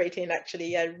frustrating,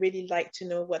 actually. I really like to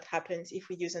know what happens if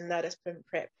we use another sperm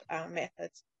prep method.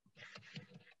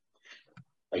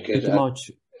 Pretty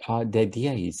much the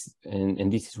idea is,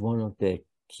 and this is one of the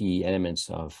key elements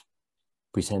of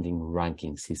presenting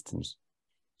ranking systems.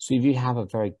 So if you have a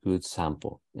very good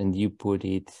sample and you put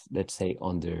it, let's say,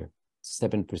 under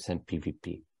 7%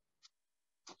 PVP,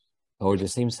 or the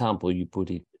same sample, you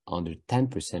put it under 10%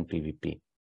 PVP,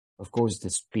 of course, the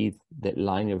speed, the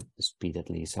linear speed at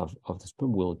least of the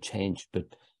sperm will change,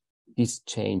 but this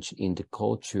change in the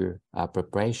culture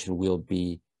preparation will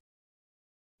be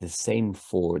the same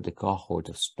for the cohort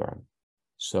of sperm.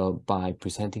 So by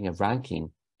presenting a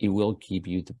ranking, it will give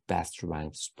you the best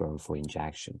ranked sperm for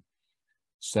injection.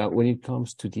 So when it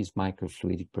comes to these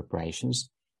microfluidic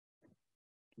preparations,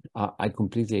 I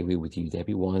completely agree with you,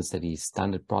 Debbie. Once that is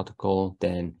standard protocol,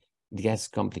 then it gets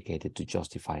complicated to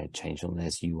justify a change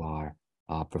unless you are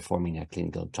performing a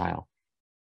clinical trial.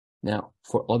 Now,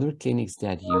 for other clinics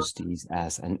that use these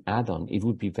as an add-on, it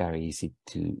would be very easy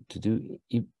to do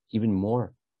even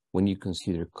more when you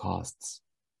consider costs,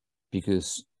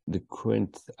 because the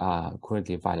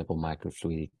currently available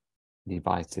microfluidic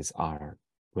devices are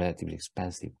relatively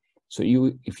expensive. So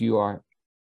if you are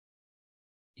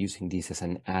using this as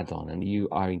an add-on and you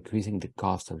are increasing the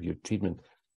cost of your treatment,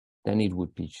 then it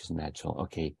would be just natural.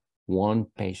 Okay, one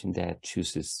patient that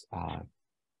chooses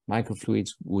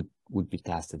microfluids would be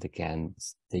tested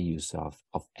against the use of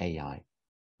AI.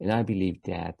 And I believe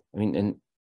that, I mean, and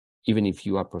even if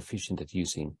you are proficient at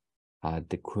using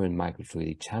the current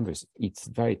microfluidic chambers, it's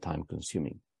very time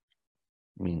consuming.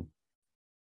 I mean,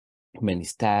 many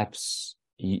steps,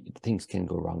 things can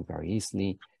go wrong very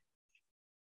easily.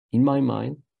 In my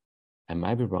mind, I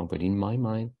might be wrong, but in my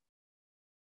mind,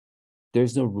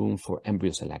 there's no room for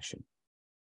embryo selection.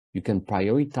 You can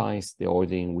prioritize the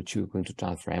order in which you're going to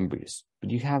transfer embryos, but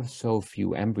you have so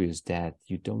few embryos that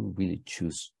you don't really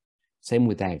choose. Same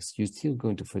with eggs, you're still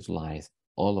going to fertilize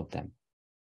all of them.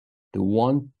 The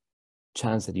one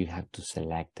chance that you have to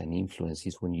select and influence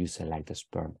is when you select the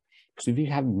sperm. So if you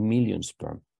have million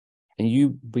sperm and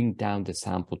you bring down the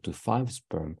sample to 5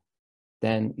 sperm,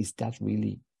 then is that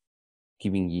really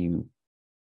giving you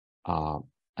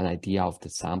an idea of the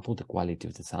sample, the quality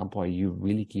of the sample? Are you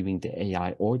really giving the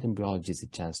AI or the embryologist a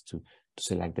chance to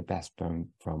select the best sperm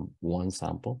from one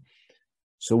sample?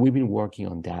 So we've been working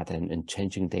on that and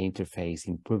changing the interface,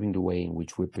 improving the way in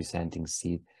which we're presenting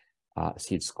seed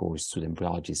scores to the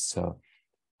embryologists. So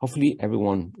hopefully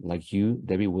everyone like you,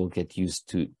 Debbie, will get used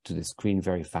to the screen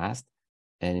very fast.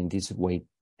 And in this way,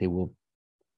 they will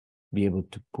be able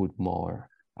to put more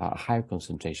higher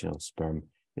concentration of sperm in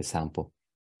the sample.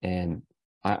 And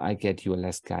I get you,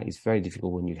 Aleska, it's very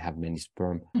difficult when you have many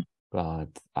sperm, but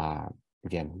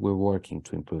again, we're working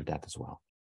to improve that as well.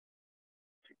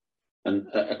 And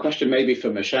a question maybe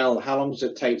for Michelle, how long does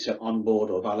it take to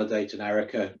onboard or validate an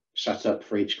Erica setup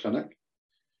for each clinic,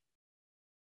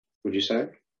 would you say?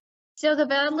 So the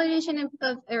validation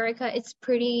of Erica, it's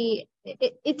pretty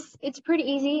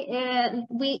easy. And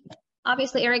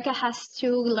obviously Erica has to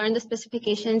learn the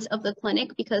specifications of the clinic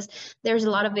because there's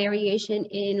a lot of variation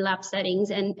in lab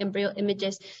settings and embryo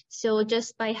images. So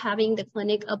just by having the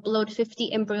clinic upload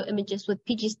 50 embryo images with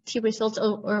PGT results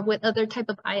or with other type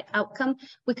of outcome,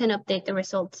 we can update the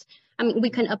results. I mean,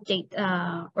 we can update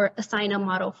or assign a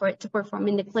model for it to perform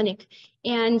in the clinic.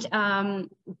 And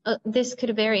this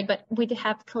could vary, but we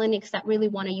have clinics that really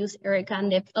want to use ERICA,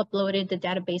 and they've uploaded the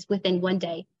database within 1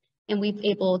 day. And we've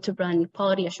able to run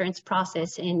quality assurance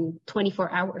process in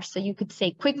 24 hours. So you could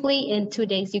say quickly in 2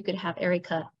 days, you could have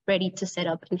ERICA ready to set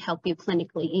up and help you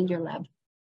clinically in your lab.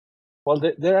 Well,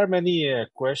 there are many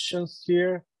questions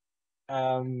here.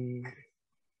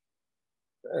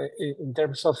 In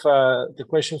terms of the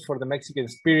questions for the Mexican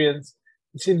experience,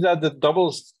 it seems that the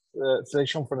double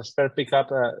selection for the sperm pickup,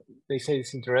 they say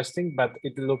it's interesting, but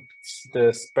it looks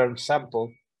the sperm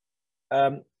sample.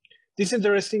 This is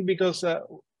interesting because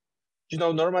you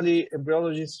know, normally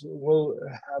embryologists will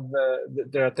have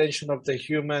their attention of the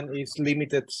human is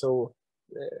limited. So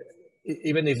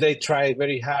even if they try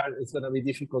very hard, it's going to be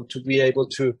difficult to be able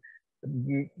to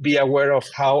be aware of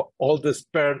how all the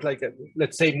sperms, like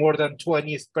let's say more than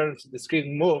 20 sperms in the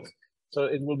screen move. So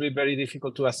it will be very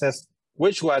difficult to assess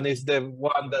which one is the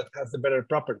one that has the better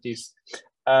properties.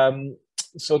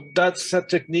 So that's a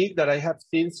technique that I have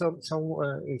seen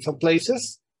in some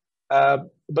places.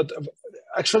 But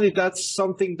actually, that's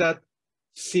something that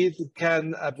SID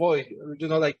can avoid. You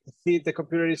know, like SID, the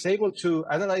computer is able to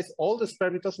analyze all the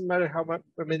sperm. It doesn't matter how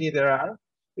many there are.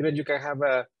 Even you can have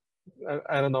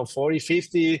I don't know, 40,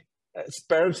 50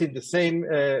 sperms in the same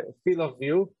field of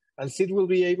view, and SID will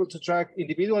be able to track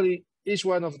individually each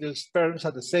one of the sperms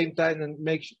at the same time and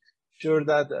make sure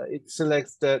that it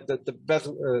selects the best,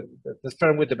 the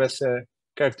sperm with the best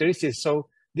characteristics. So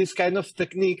this kind of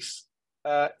techniques,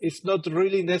 it's not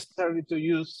really necessary to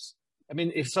use. I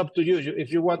mean, it's up to you.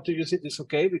 If you want to use it, it's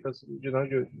okay, because you know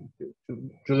you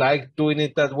like doing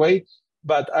it that way.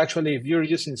 But actually, if you're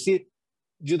using SID,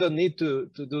 you don't need to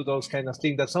do those kind of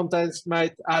things that sometimes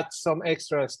might add some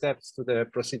extra steps to the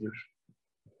procedure.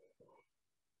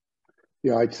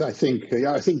 Yeah, I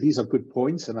think these are good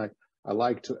points, and I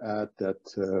like to add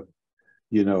that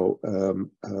you know,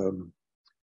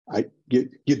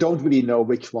 you don't really know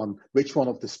which one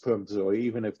of the sperms, or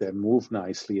even if they move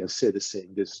nicely and SID is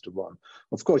saying this is the one.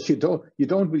 Of course, you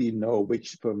don't really know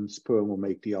which sperm will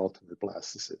make the ultimate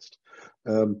blastocyst.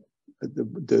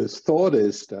 The thought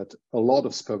is that a lot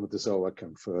of spermatozoa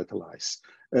can fertilize.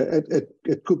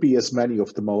 It could be as many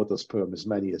of the motile sperm, as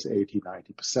many as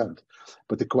 80–90%.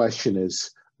 But the question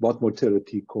is, what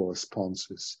motility corresponds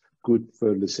with good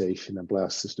fertilization and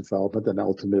blastocyst development, and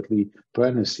ultimately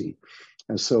pregnancy?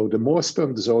 And so the more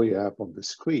spermatozoa you have on the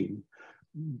screen,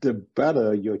 the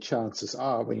better your chances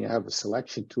are when you have a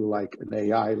selection tool like an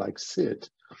AI like SID.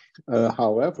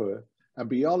 However,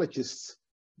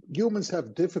 humans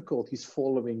have difficulties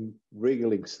following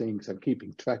wriggling things and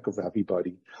keeping track of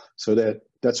everybody. So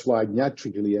that's why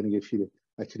naturally, and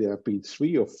actually there have been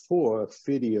 3 or 4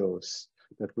 videos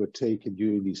that were taken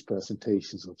during these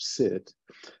presentations of SID.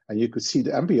 And you could see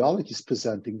the embryologists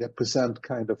presenting, they present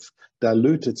kind of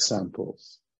diluted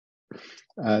samples.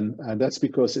 And that's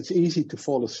because it's easy to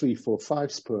follow 3, 4,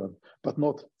 5 sperm, but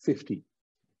not 50.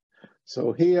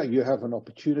 So here you have an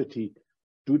opportunity,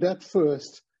 do that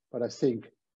first, but I think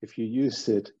if you use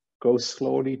it, go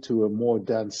slowly to a more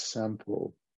dense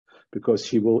sample,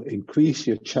 because you will increase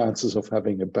your chances of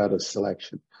having a better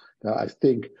selection. Now, I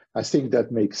think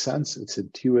that makes sense. It's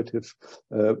intuitive,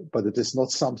 but it is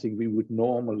not something we would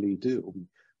normally do.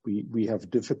 We have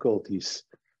difficulties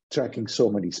tracking so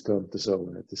many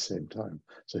spermatozoa at the same time.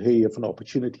 So here you have an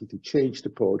opportunity to change the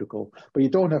protocol, but you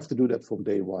don't have to do that from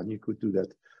day one. You could do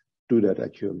that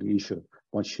at your leisure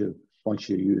once you're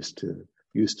used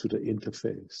to the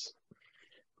interface.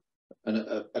 And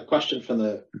a question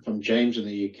from James in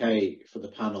the UK for the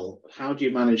panel: how do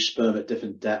you manage sperm at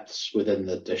different depths within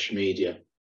the dish media?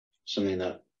 Something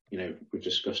that we've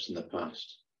discussed in the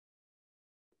past.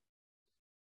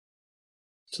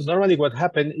 So normally what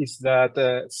happens is that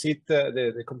SID,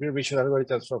 the computer vision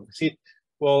algorithms from SID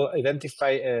will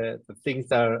identify the things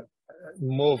that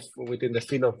move within the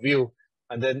field of view,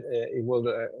 and then it will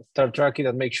start tracking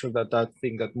and make sure that that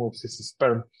thing that moves is a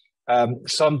sperm.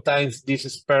 Sometimes these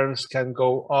sperms can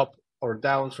go up or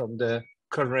down from the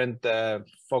current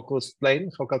focal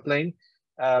plane.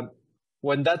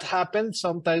 When that happens,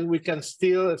 sometimes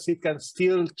SID can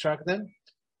still track them.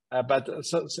 But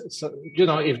so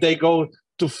if they go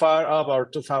too far up or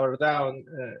too far down,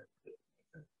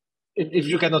 if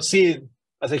you cannot see it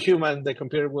as a human, the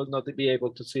computer will not be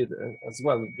able to see it as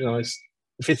well.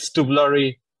 If it's too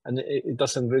blurry and it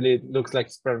doesn't really look like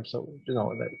sperm, so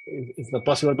it's not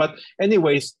possible. But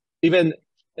anyways, even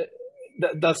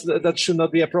that should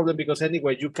not be a problem, because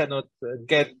anyway you cannot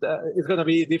get. It's going to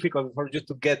be difficult for you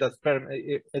to get a sperm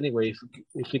anyway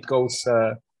if it goes,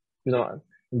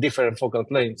 different focal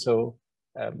plane. So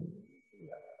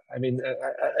I mean,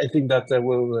 I think that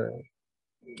will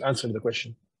answer the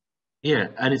question. Yeah,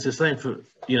 and it's the same for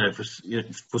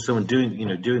for someone doing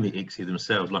doing the ICSI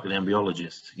themselves, like an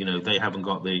embryologist. They haven't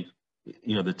got the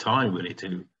the time really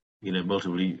to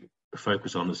multiply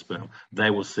focus on the sperm. They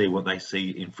will see what they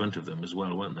see in front of them as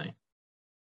well, won't they?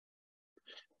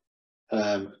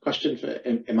 Question for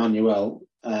Emmanuel.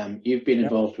 You've been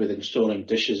involved with installing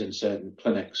dishes in certain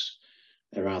clinics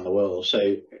around the world. So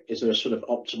is there a sort of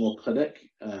optimal clinic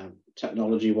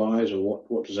technology-wise, or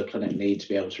what does a clinic need to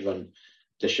be able to run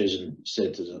dishes and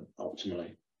SIDS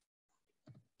optimally?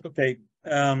 Okay.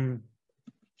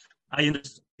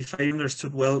 If I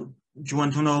understood well, you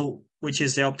want to know which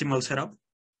is the optimal setup?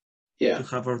 Yeah. To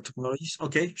have our technologies?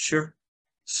 Okay, sure.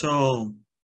 So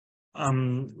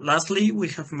lastly, we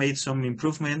have made some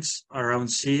improvements around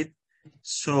SID.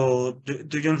 So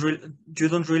you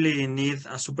don't really need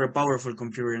a super powerful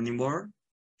computer anymore.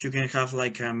 You can have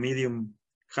like a medium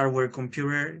hardware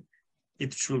computer.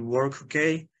 It should work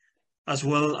okay. As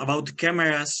well, about the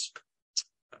cameras,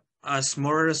 as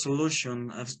more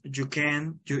resolution as you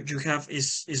have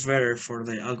is better for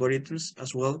the algorithms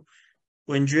as well.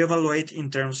 When you evaluate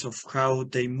in terms of how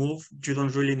they move, you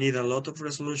don't really need a lot of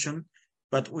resolution,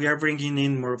 but we are bringing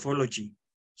in morphology.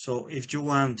 So if you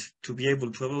want to be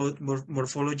able to evaluate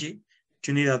morphology,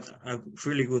 you need a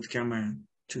really good camera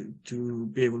to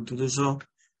be able to do so.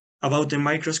 About the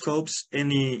microscopes,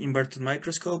 any inverted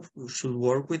microscope should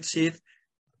work with SID.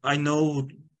 I know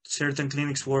certain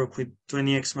clinics work with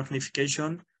 20x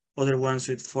magnification, other ones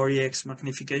with 40x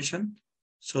magnification.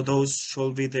 So those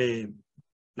should be the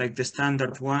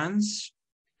standard ones.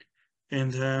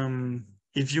 And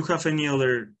if you have any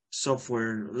other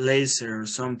software, laser or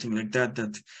something like that,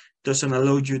 that doesn't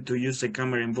allow you to use the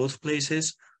camera in both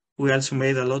places, we also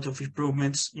made a lot of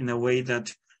improvements in a way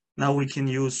that now we can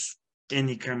use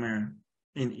any camera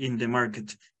in the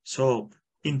market. So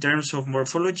in terms of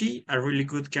morphology, a really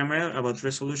good camera about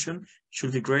resolution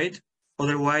should be great.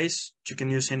 Otherwise, you can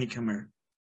use any camera.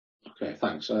 Okay,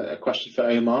 thanks. A question for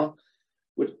Omar.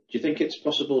 Do you think it's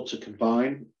possible to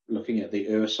combine looking at the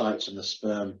oocytes and the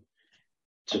sperm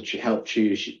to help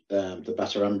choose the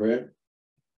better embryo?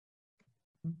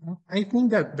 I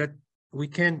think that we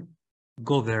can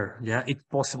go there. Yeah, it's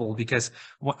possible, because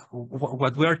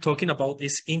what we are talking about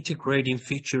is integrating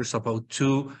features about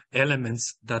two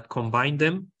elements that combine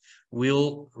them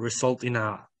will result in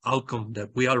an outcome that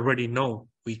we already know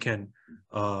we can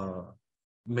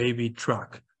maybe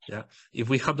track. Yeah, if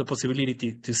we have the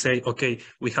possibility to say, okay,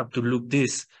 we have to look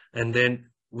this, and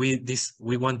then we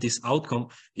want this outcome,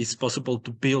 it's possible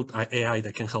to build an AI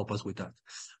that can help us with that.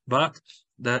 But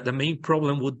the main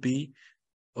problem would be,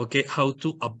 okay, how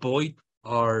to avoid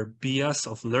our bias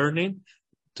of learning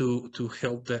to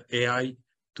help the AI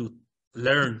to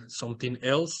learn something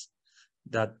else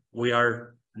that we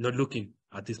are not looking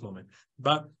at this moment.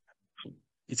 But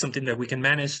it's something that we can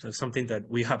manage, it's something that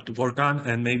we have to work on,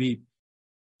 and maybe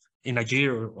in a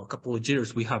year or a couple of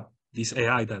years, we have this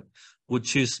AI that would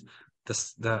choose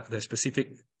the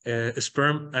specific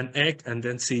sperm and egg, and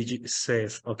then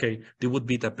says, okay, they would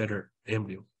be the better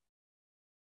embryo.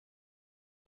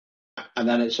 And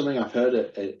then it's something I've heard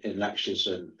in lectures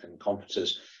and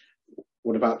conferences.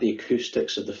 What about the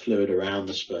acoustics of the fluid around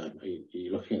the sperm? Are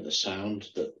you looking at the sound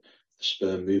that the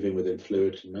sperm moving within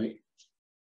fluid can make?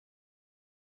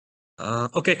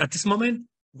 Okay, at this moment,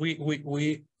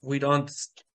 we don't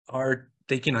are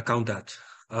taking account that.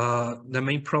 The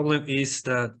main problem is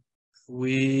that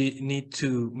we need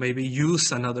to maybe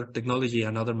use another technology,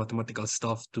 another mathematical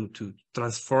stuff to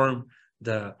transform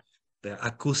the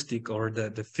acoustic or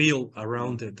the feel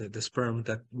around the sperm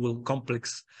that will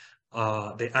complex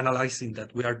the analyzing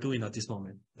that we are doing at this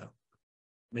moment. Yeah.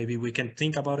 Maybe we can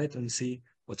think about it and see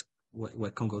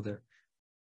what can go there.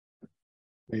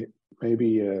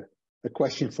 Maybe a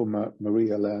question for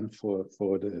Maria Lan for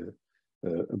the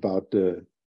about the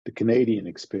Canadian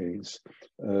experience.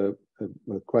 A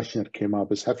question that came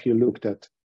up is: have you looked at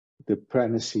the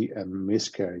pregnancy and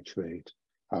miscarriage rate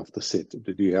after SID?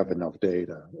 Do you have enough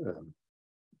data?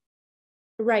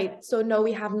 Right. So no,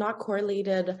 we have not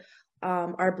correlated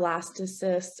our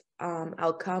blastocyst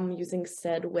outcome using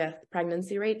SID with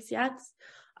pregnancy rates yet,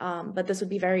 but this would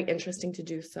be very interesting to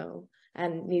do so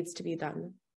and needs to be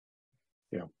done.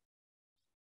 Yeah.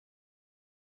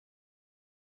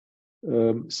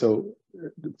 So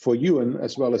for you, and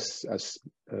as well as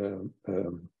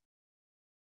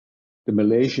the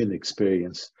Malaysian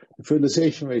experience, the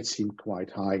fertilization rates seem quite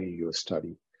high in your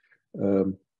study.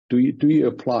 Do you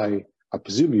apply? I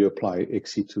presume you apply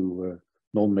ICSI to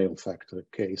non-male factor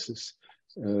cases.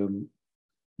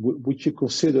 would you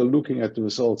consider looking at the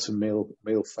results in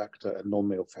male factor and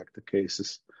non-male factor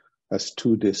cases as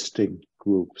two distinct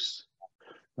groups?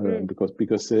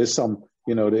 Because there is some,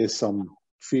 there is some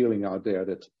feeling out there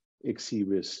that ICSI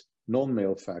with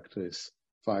non-male factor is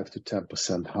 5 to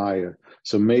 10% higher.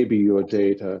 So maybe your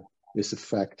data is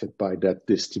affected by that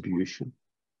distribution.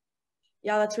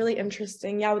 Yeah, that's really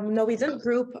interesting. Yeah, no, we didn't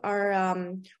group our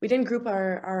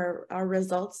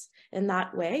results in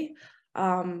that way.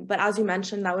 But as you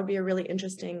mentioned, that would be a really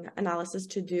interesting analysis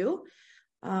to do,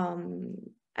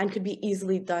 and could be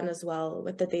easily done as well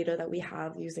with the data that we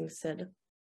have using SID.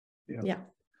 Yeah.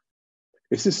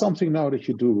 Is this something now that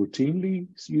you do routinely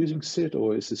using SID,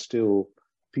 or is it still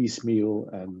piecemeal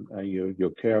and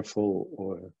you're careful,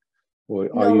 or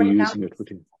are you using it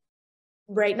routinely?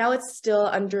 Right now, it's still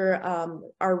under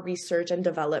our research and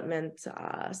development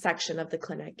section of the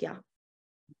clinic. Yeah.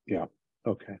 Yeah.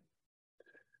 Okay.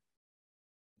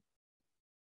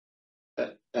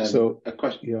 So a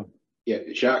question. Yeah,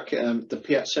 Jacques, the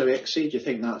piezo ICSI, do you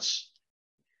think that's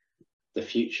the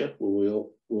future?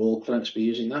 Will all clinics be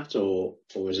using that, or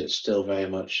is it still very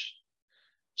much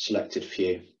selected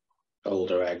few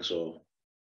older eggs, or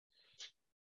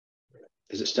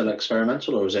is it still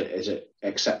experimental, or is it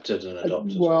accepted and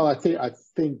adopted? Well, I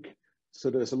think so.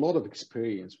 There's a lot of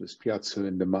experience with piezo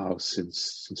in the mouse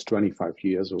since 25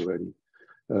 years already.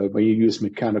 When you use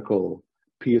mechanical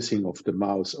piercing of the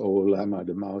mouse lemma,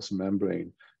 the mouse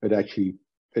membrane, it actually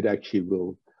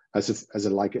will has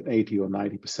like an 80 or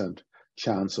 90%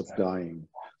 chance of dying.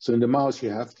 So in the mouse,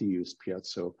 you have to use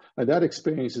piezo, and that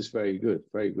experience is very good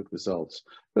results.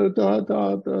 There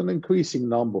are an increasing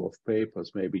number of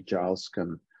papers. Maybe Giles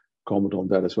can comment on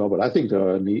that as well. But I think there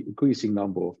are an increasing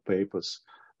number of papers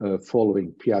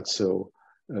following piezo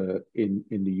in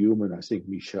the human. I think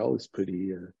Michel is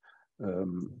pretty.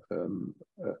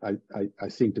 I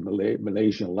think the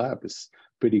Malaysian lab is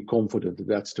pretty confident that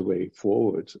that's the way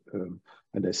forward,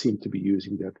 and they seem to be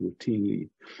using that routinely.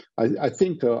 I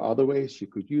think there are other ways you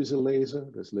could use a laser.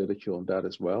 There's literature on that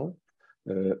as well.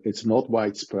 It's not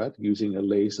widespread, using a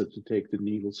laser to take the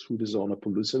needles through the zona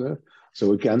pellucida.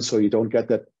 So again, so you don't get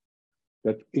that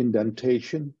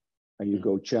indentation, and you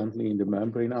go gently in the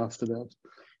membrane after that.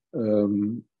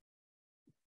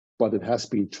 But it has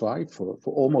been tried for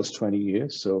almost 20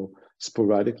 years, so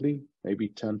sporadically, maybe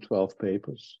 10, 12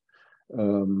 papers.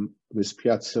 With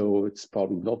piezo, it's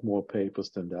probably not more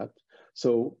papers than that.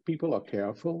 So people are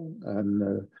careful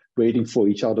and waiting for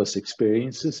each other's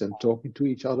experiences and talking to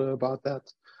each other about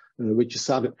that, which is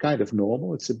kind of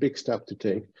normal. It's a big step to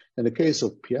take. In the case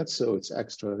of piezo, it's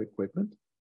extra equipment.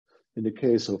 In the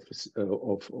case of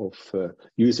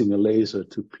using a laser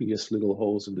to pierce little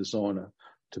holes in the zona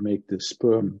to make the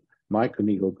sperm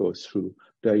microneedle goes through,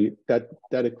 that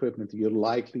equipment you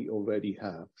likely already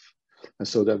have, and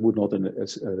so that would not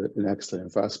an extra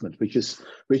investment, which is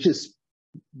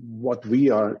what we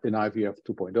are in IVF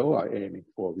 2.0 are aiming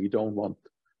for. We don't want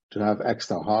to have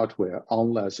extra hardware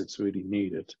unless it's really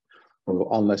needed, or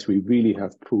unless we really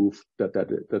have proof that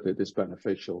it is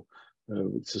beneficial.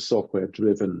 It's a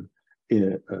software-driven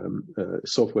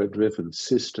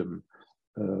system.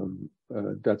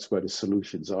 That's where the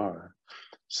solutions are.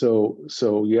 So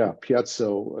yeah,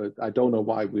 piezo. I don't know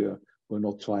why we're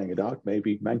not trying it out.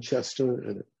 Maybe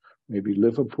Manchester, maybe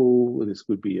Liverpool. This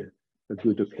could be a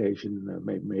good occasion.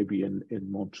 Maybe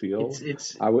in Montreal.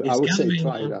 I would say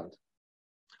try it out.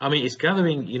 I mean, it's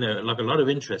gathering, like a lot of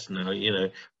interest now.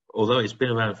 Although it's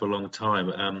been around for a long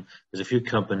time. There's a few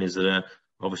companies that are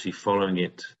obviously following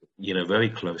it, very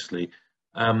closely.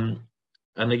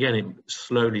 And again, it's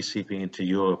slowly seeping into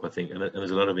Europe, I think, and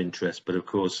there's a lot of interest, but of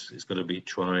course it's got to be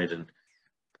tried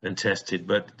and tested.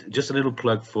 But just a little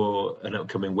plug for an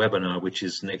upcoming webinar, which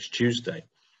is next Tuesday,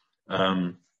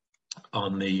 on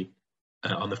the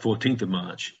 14th of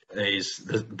March. There's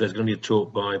going to be a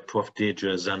talk by Prof.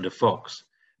 Deirdre Zander-Fox,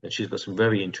 and she's got some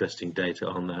very interesting data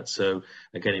on that. So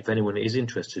again, if anyone is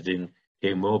interested in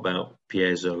hearing more about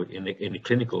piezo in the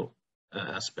clinical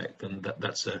aspect, then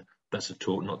that's a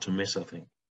talk not to miss, I think.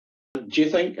 Do you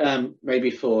think maybe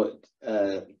for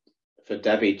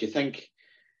Debbie, do you think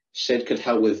SID could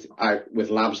help with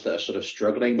labs that are sort of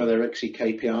struggling with their ICSI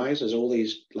KPIs, as all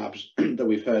these labs that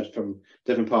we've heard from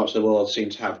different parts of the world seem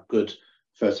to have good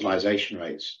fertilization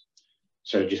rates?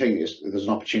 So do you think there's an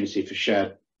opportunity for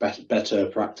shared better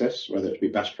practice, whether it be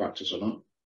best practice or not?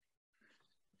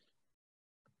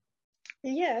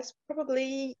 Yes,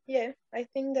 probably. Yeah, I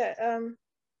think that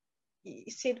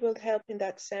SID will help in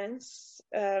that sense.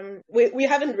 We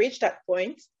haven't reached that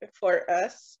point for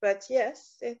us, but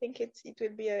yes, I think it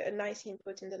would be a nice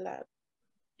input in the lab.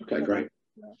 Okay, great.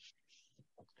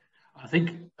 I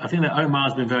think that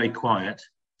Omar's been very quiet,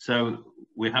 so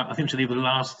I think to leave the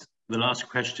last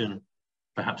question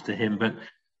perhaps to him. But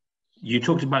you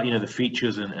talked about the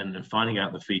features and finding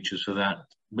out the features for that.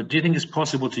 But do you think it's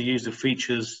possible to use the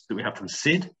features that we have from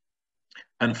SID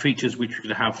and features which we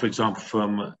could have, for example,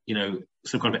 from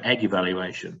some kind of egg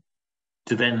evaluation,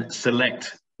 to then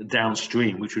select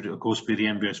downstream, which would of course be the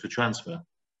embryos for transfer?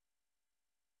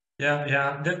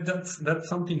 Yeah, that's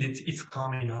something that is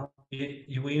coming up.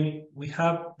 We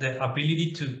have the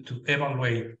ability to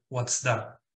evaluate what's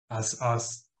that,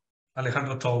 as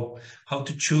Alejandro told, how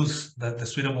to choose the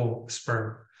suitable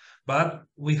sperm. But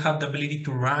we have the ability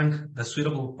to rank the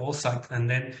suitable oocyte and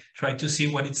then try to see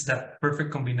what is the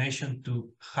perfect combination to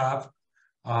have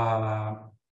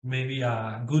maybe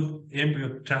a good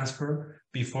embryo transfer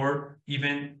before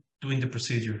even doing the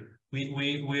procedure. We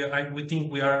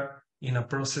think we are in a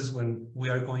process when we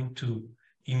are going to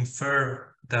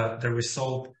infer the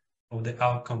result of the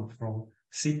outcome from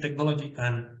seed technology,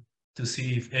 and to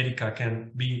see if ERICA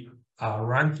can be a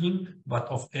ranking, but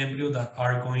of embryo that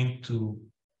are going to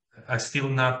still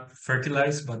not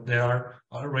fertilized, but they are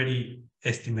already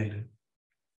estimated.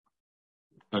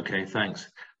 Okay, thanks.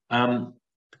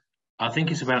 I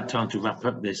think it's about time to wrap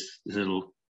up this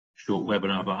little short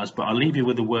webinar of ours, but I'll leave you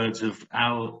with the words of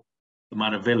Al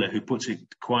Maravilla, who puts it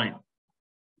quite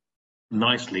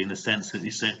nicely in the sense that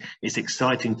he said it's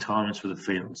exciting times for the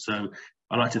field. So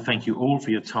I'd like to thank you all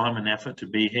for your time and effort to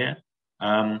be here.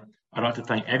 I'd like to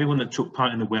thank everyone that took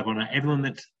part in the webinar, everyone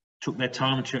that took their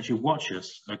time to actually watch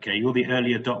us. Okay, you're the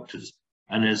early adopters,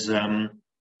 and as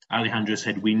Alejandro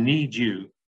said, we need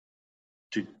you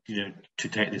to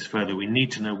take this further. We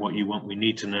need to know what you want. We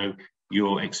need to know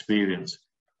your experience.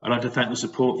 I'd like to thank the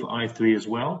support for I3 as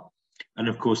well, and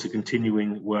of course the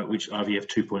continuing work which IVF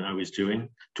 2.0 is doing.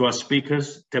 To our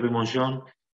speakers, Debbie Monjon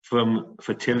from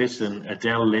Fertilis and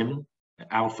Adele Lim,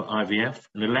 Alpha IVF,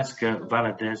 and Aleska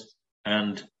Valadez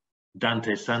and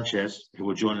Dante Sanchez, who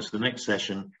will join us for the next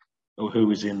session, or who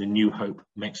is in the New Hope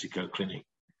Mexico clinic.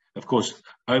 Of course,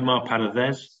 Omar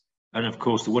Paradez, and of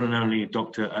course the one and only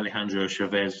Dr. Alejandro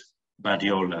Chavez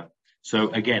Badiola.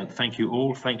 So again, thank you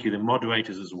all. Thank you the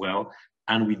moderators as well.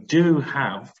 And we do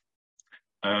have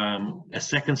a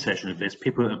second session of this.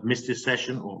 People that have missed this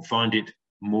session or find it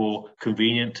more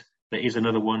convenient, there is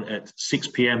another one at 6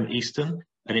 p.m. Eastern,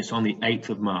 and it's on the 8th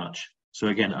of March. So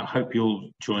again, I hope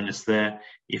you'll join us there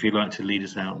if you'd like to lead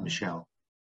us out, Michelle.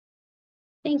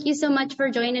 Thank you so much for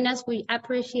joining us. We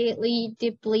appreciate you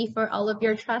deeply for all of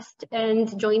your trust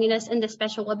and joining us in this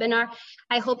special webinar.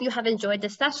 I hope you have enjoyed the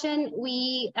session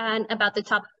and about the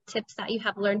top tips that you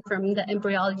have learned from the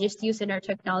embryologists using our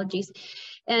technologies,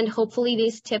 and hopefully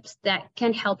these tips that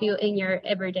can help you in your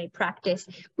everyday practice.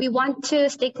 We want to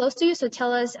stay close to you, so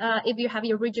tell us if you have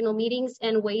your regional meetings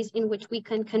and ways in which we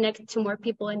can connect to more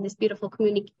people in this beautiful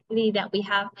community that we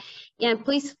have. And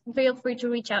please feel free to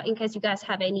reach out in case you guys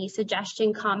have any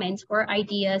suggestions, comments, or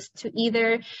ideas to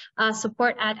either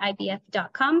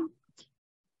support@ivf.com,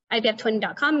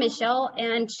 IVF2.0.com, Michelle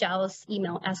and Xiao's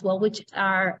email as well, which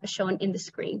are shown in the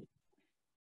screen.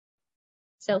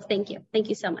 So thank you. Thank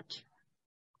you so much.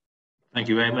 Thank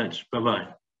you very much. Bye-bye.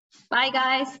 Bye,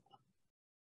 guys.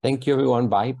 Thank you, everyone.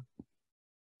 Bye.